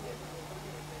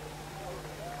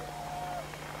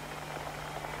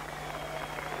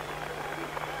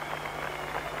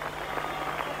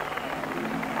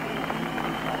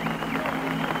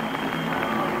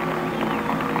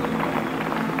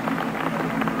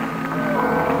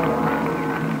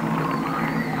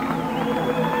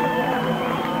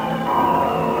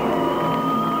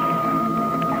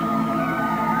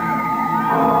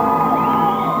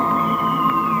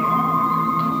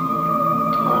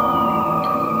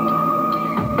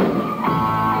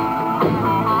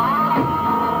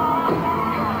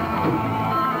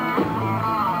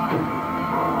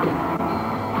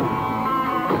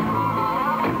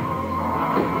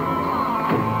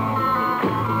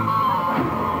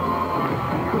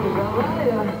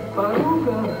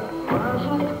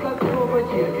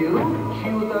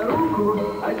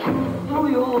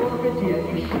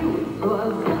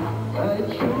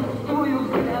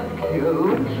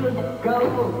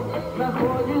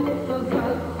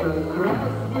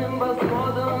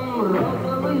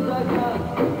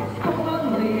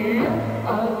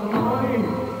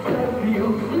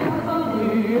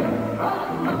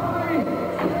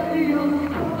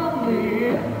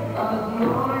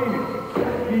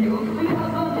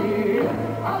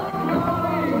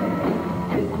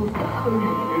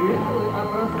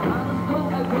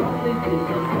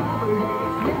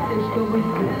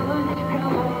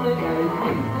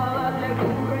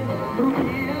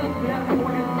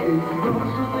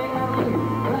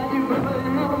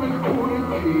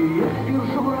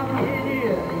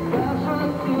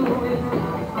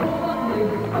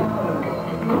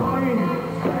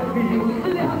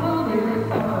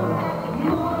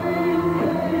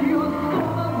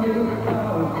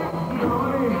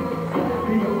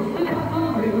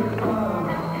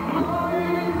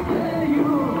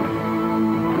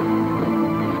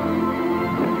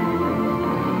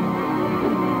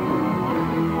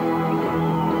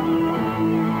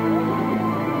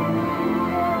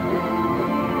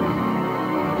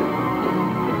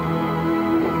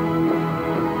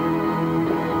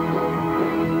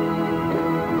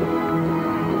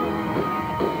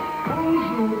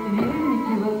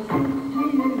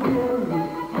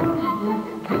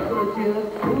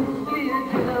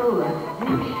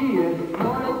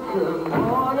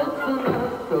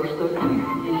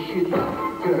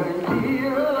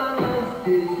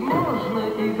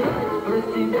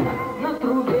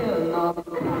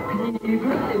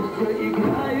 играешь, все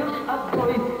играешь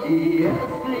одной. И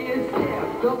если есть те,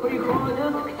 кто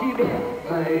приходят к тебе,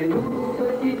 найдутся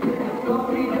и те, кто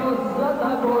придет за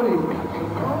тобой.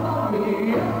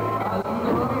 Скованные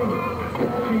одной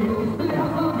целью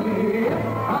связанные,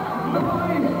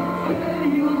 одной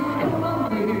целью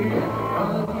скованные,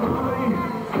 одной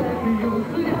целью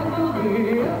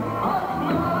связанные,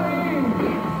 одной.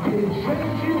 Здесь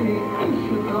женщины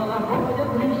ищут, но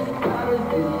находят лишь старость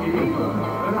дебилом,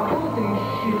 работы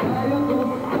считают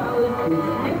усталость.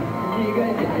 Нет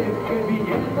негодяев в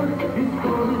кабинетах, без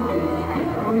кожи здесь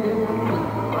первые.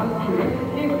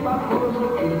 Последних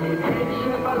похожих и не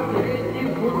меньше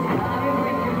последних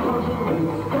устраивать может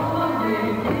быть скованный,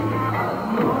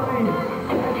 одной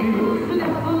целью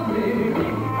связанный,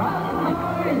 одной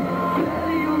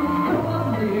целью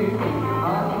скованный,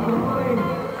 одной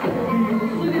целью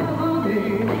связанный,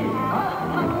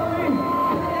 одной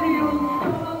целью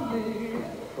скованный.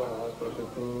 Вас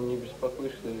спрашивают, не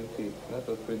беспокоишься ли ты на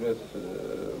тот предмет,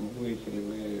 будете ли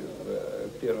вы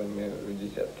первыми в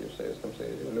десятке в Советском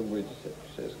Союзе, в любой десятке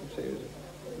в Советском Союзе?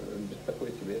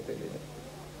 Беспокоит тебя это или нет?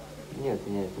 Нет,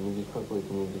 меня это не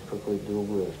беспокоит, меня беспокоит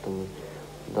другое, что мы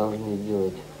должны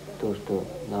делать то, что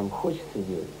нам хочется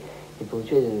делать, и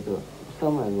получать от этого,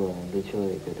 самое главное для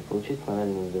человека, это получить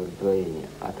моральное удовлетворение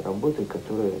от работы,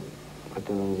 которой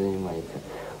он занимается.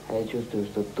 А я чувствую,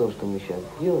 что то, что мы сейчас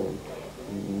делаем,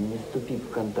 не вступив в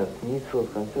контакт ни с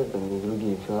Росконцертом, ни с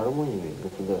другими филармониями,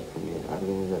 государственными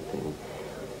организациями,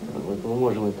 вот мы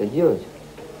можем это делать,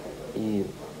 и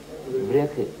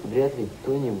вряд ли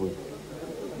кто-нибудь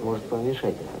может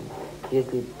помешать этому.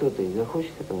 Если кто-то и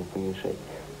захочет этому помешать,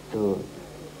 то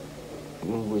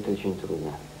ему будет очень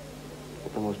трудно.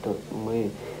 Потому что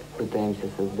мы пытаемся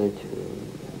создать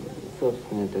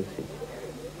собственные, так сказать,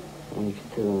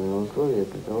 унифицированные условия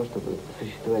для того, чтобы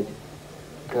существовать,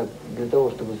 для того,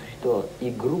 чтобы существовала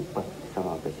и группа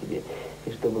сама по себе,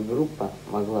 и чтобы группа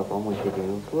могла помочь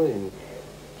этими условиями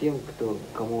тем,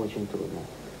 кому очень трудно.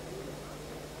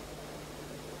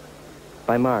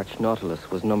 By March, Nautilus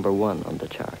was #1 on the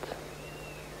charts.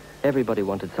 Everybody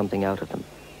wanted something out of them,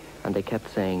 and they kept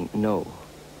saying no.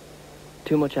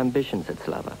 Too much ambition, said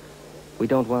Slava. We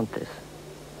don't want this.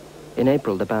 In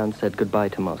April, the band said goodbye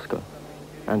to Moscow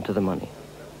and to the money.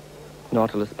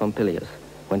 Nautilus Pompilius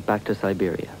went back to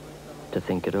Siberia to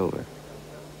think it over.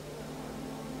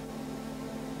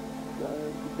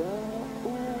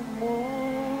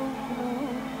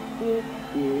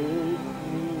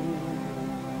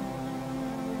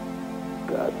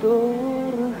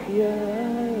 Которых я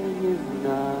не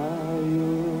знаю,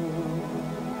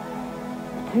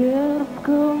 в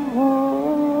терпком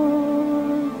воздухе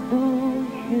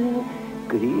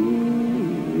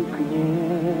крикнет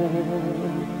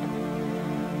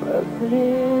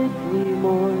последний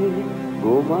мой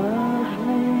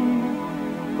бумажный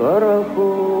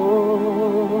пароход.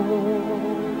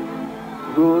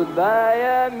 Goodbye,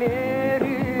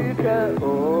 Америка,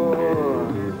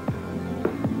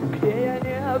 где я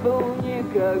не был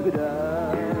никогда.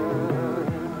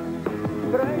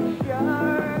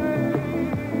 Прощай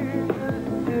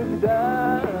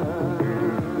навсегда.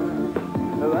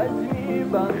 Возьми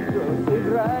банку,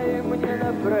 сыграй мне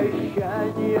на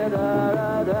прощание.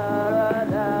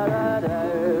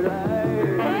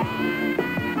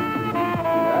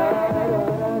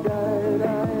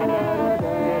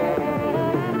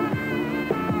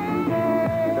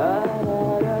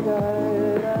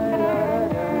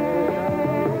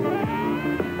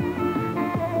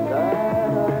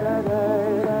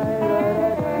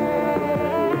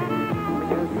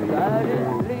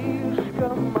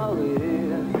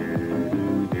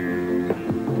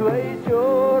 Твои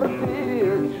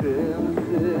тертые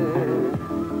джинсы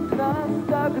нас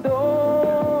так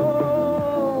долго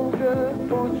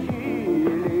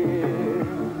учили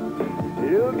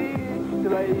любить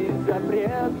твои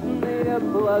запретные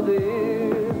плоды.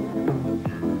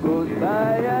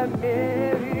 Goodbye,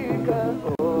 Америка,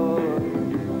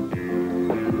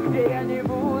 где я не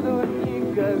буду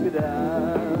никогда.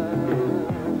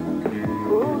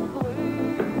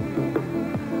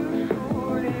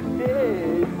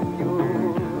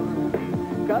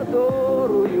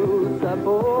 Которую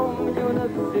запомню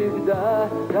навсегда.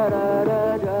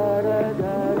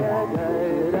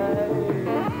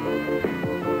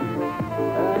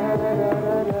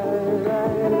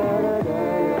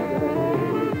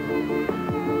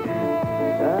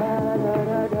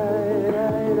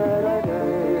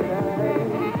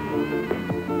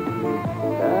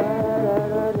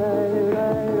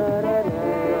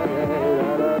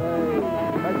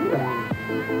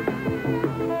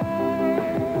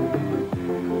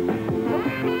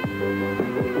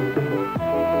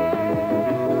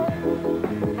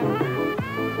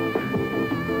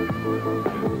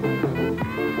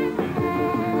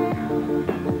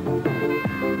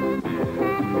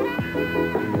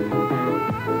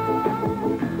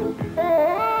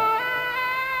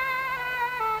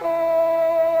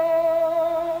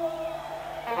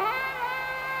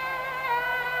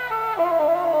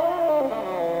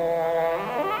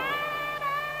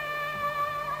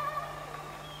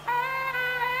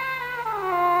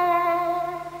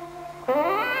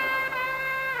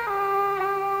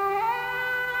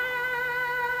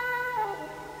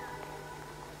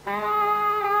 А